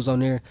shoes on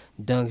there.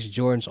 Dunks,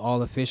 Jordans,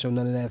 all official.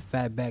 None of that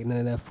fatback, none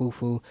of that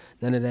foo-foo,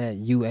 none of that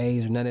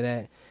UAs or none of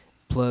that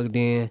plugged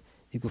in.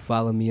 You can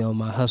follow me on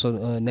my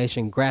Hustle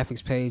Nation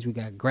graphics page. We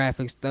got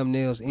graphics,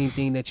 thumbnails,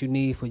 anything that you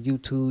need for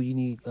YouTube. You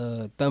need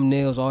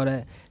thumbnails, all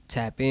that.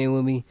 Tap in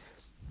with me.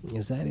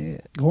 Is that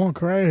it? Going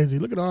crazy.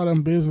 Look at all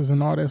them business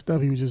and all that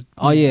stuff. He was just.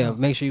 Oh, yeah.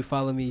 Make sure you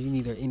follow me. You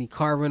need any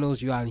car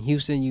rentals. You out in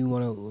Houston. You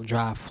want to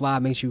drive fly.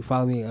 Make sure you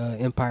follow me.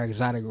 Empire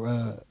Exotic,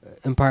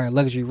 Empire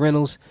Luxury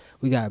Rentals.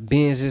 We got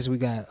Benzes. We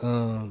got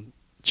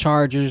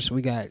Chargers.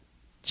 We got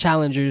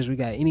Challengers. We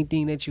got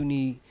anything that you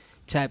need.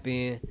 Tap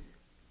in.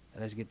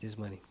 Let's get this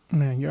money.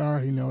 Man, you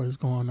already know what's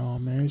going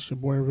on, man. It's your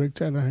boy Rick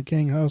Taylor and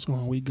King Hussle,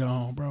 and we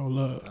gone, bro.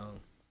 Love.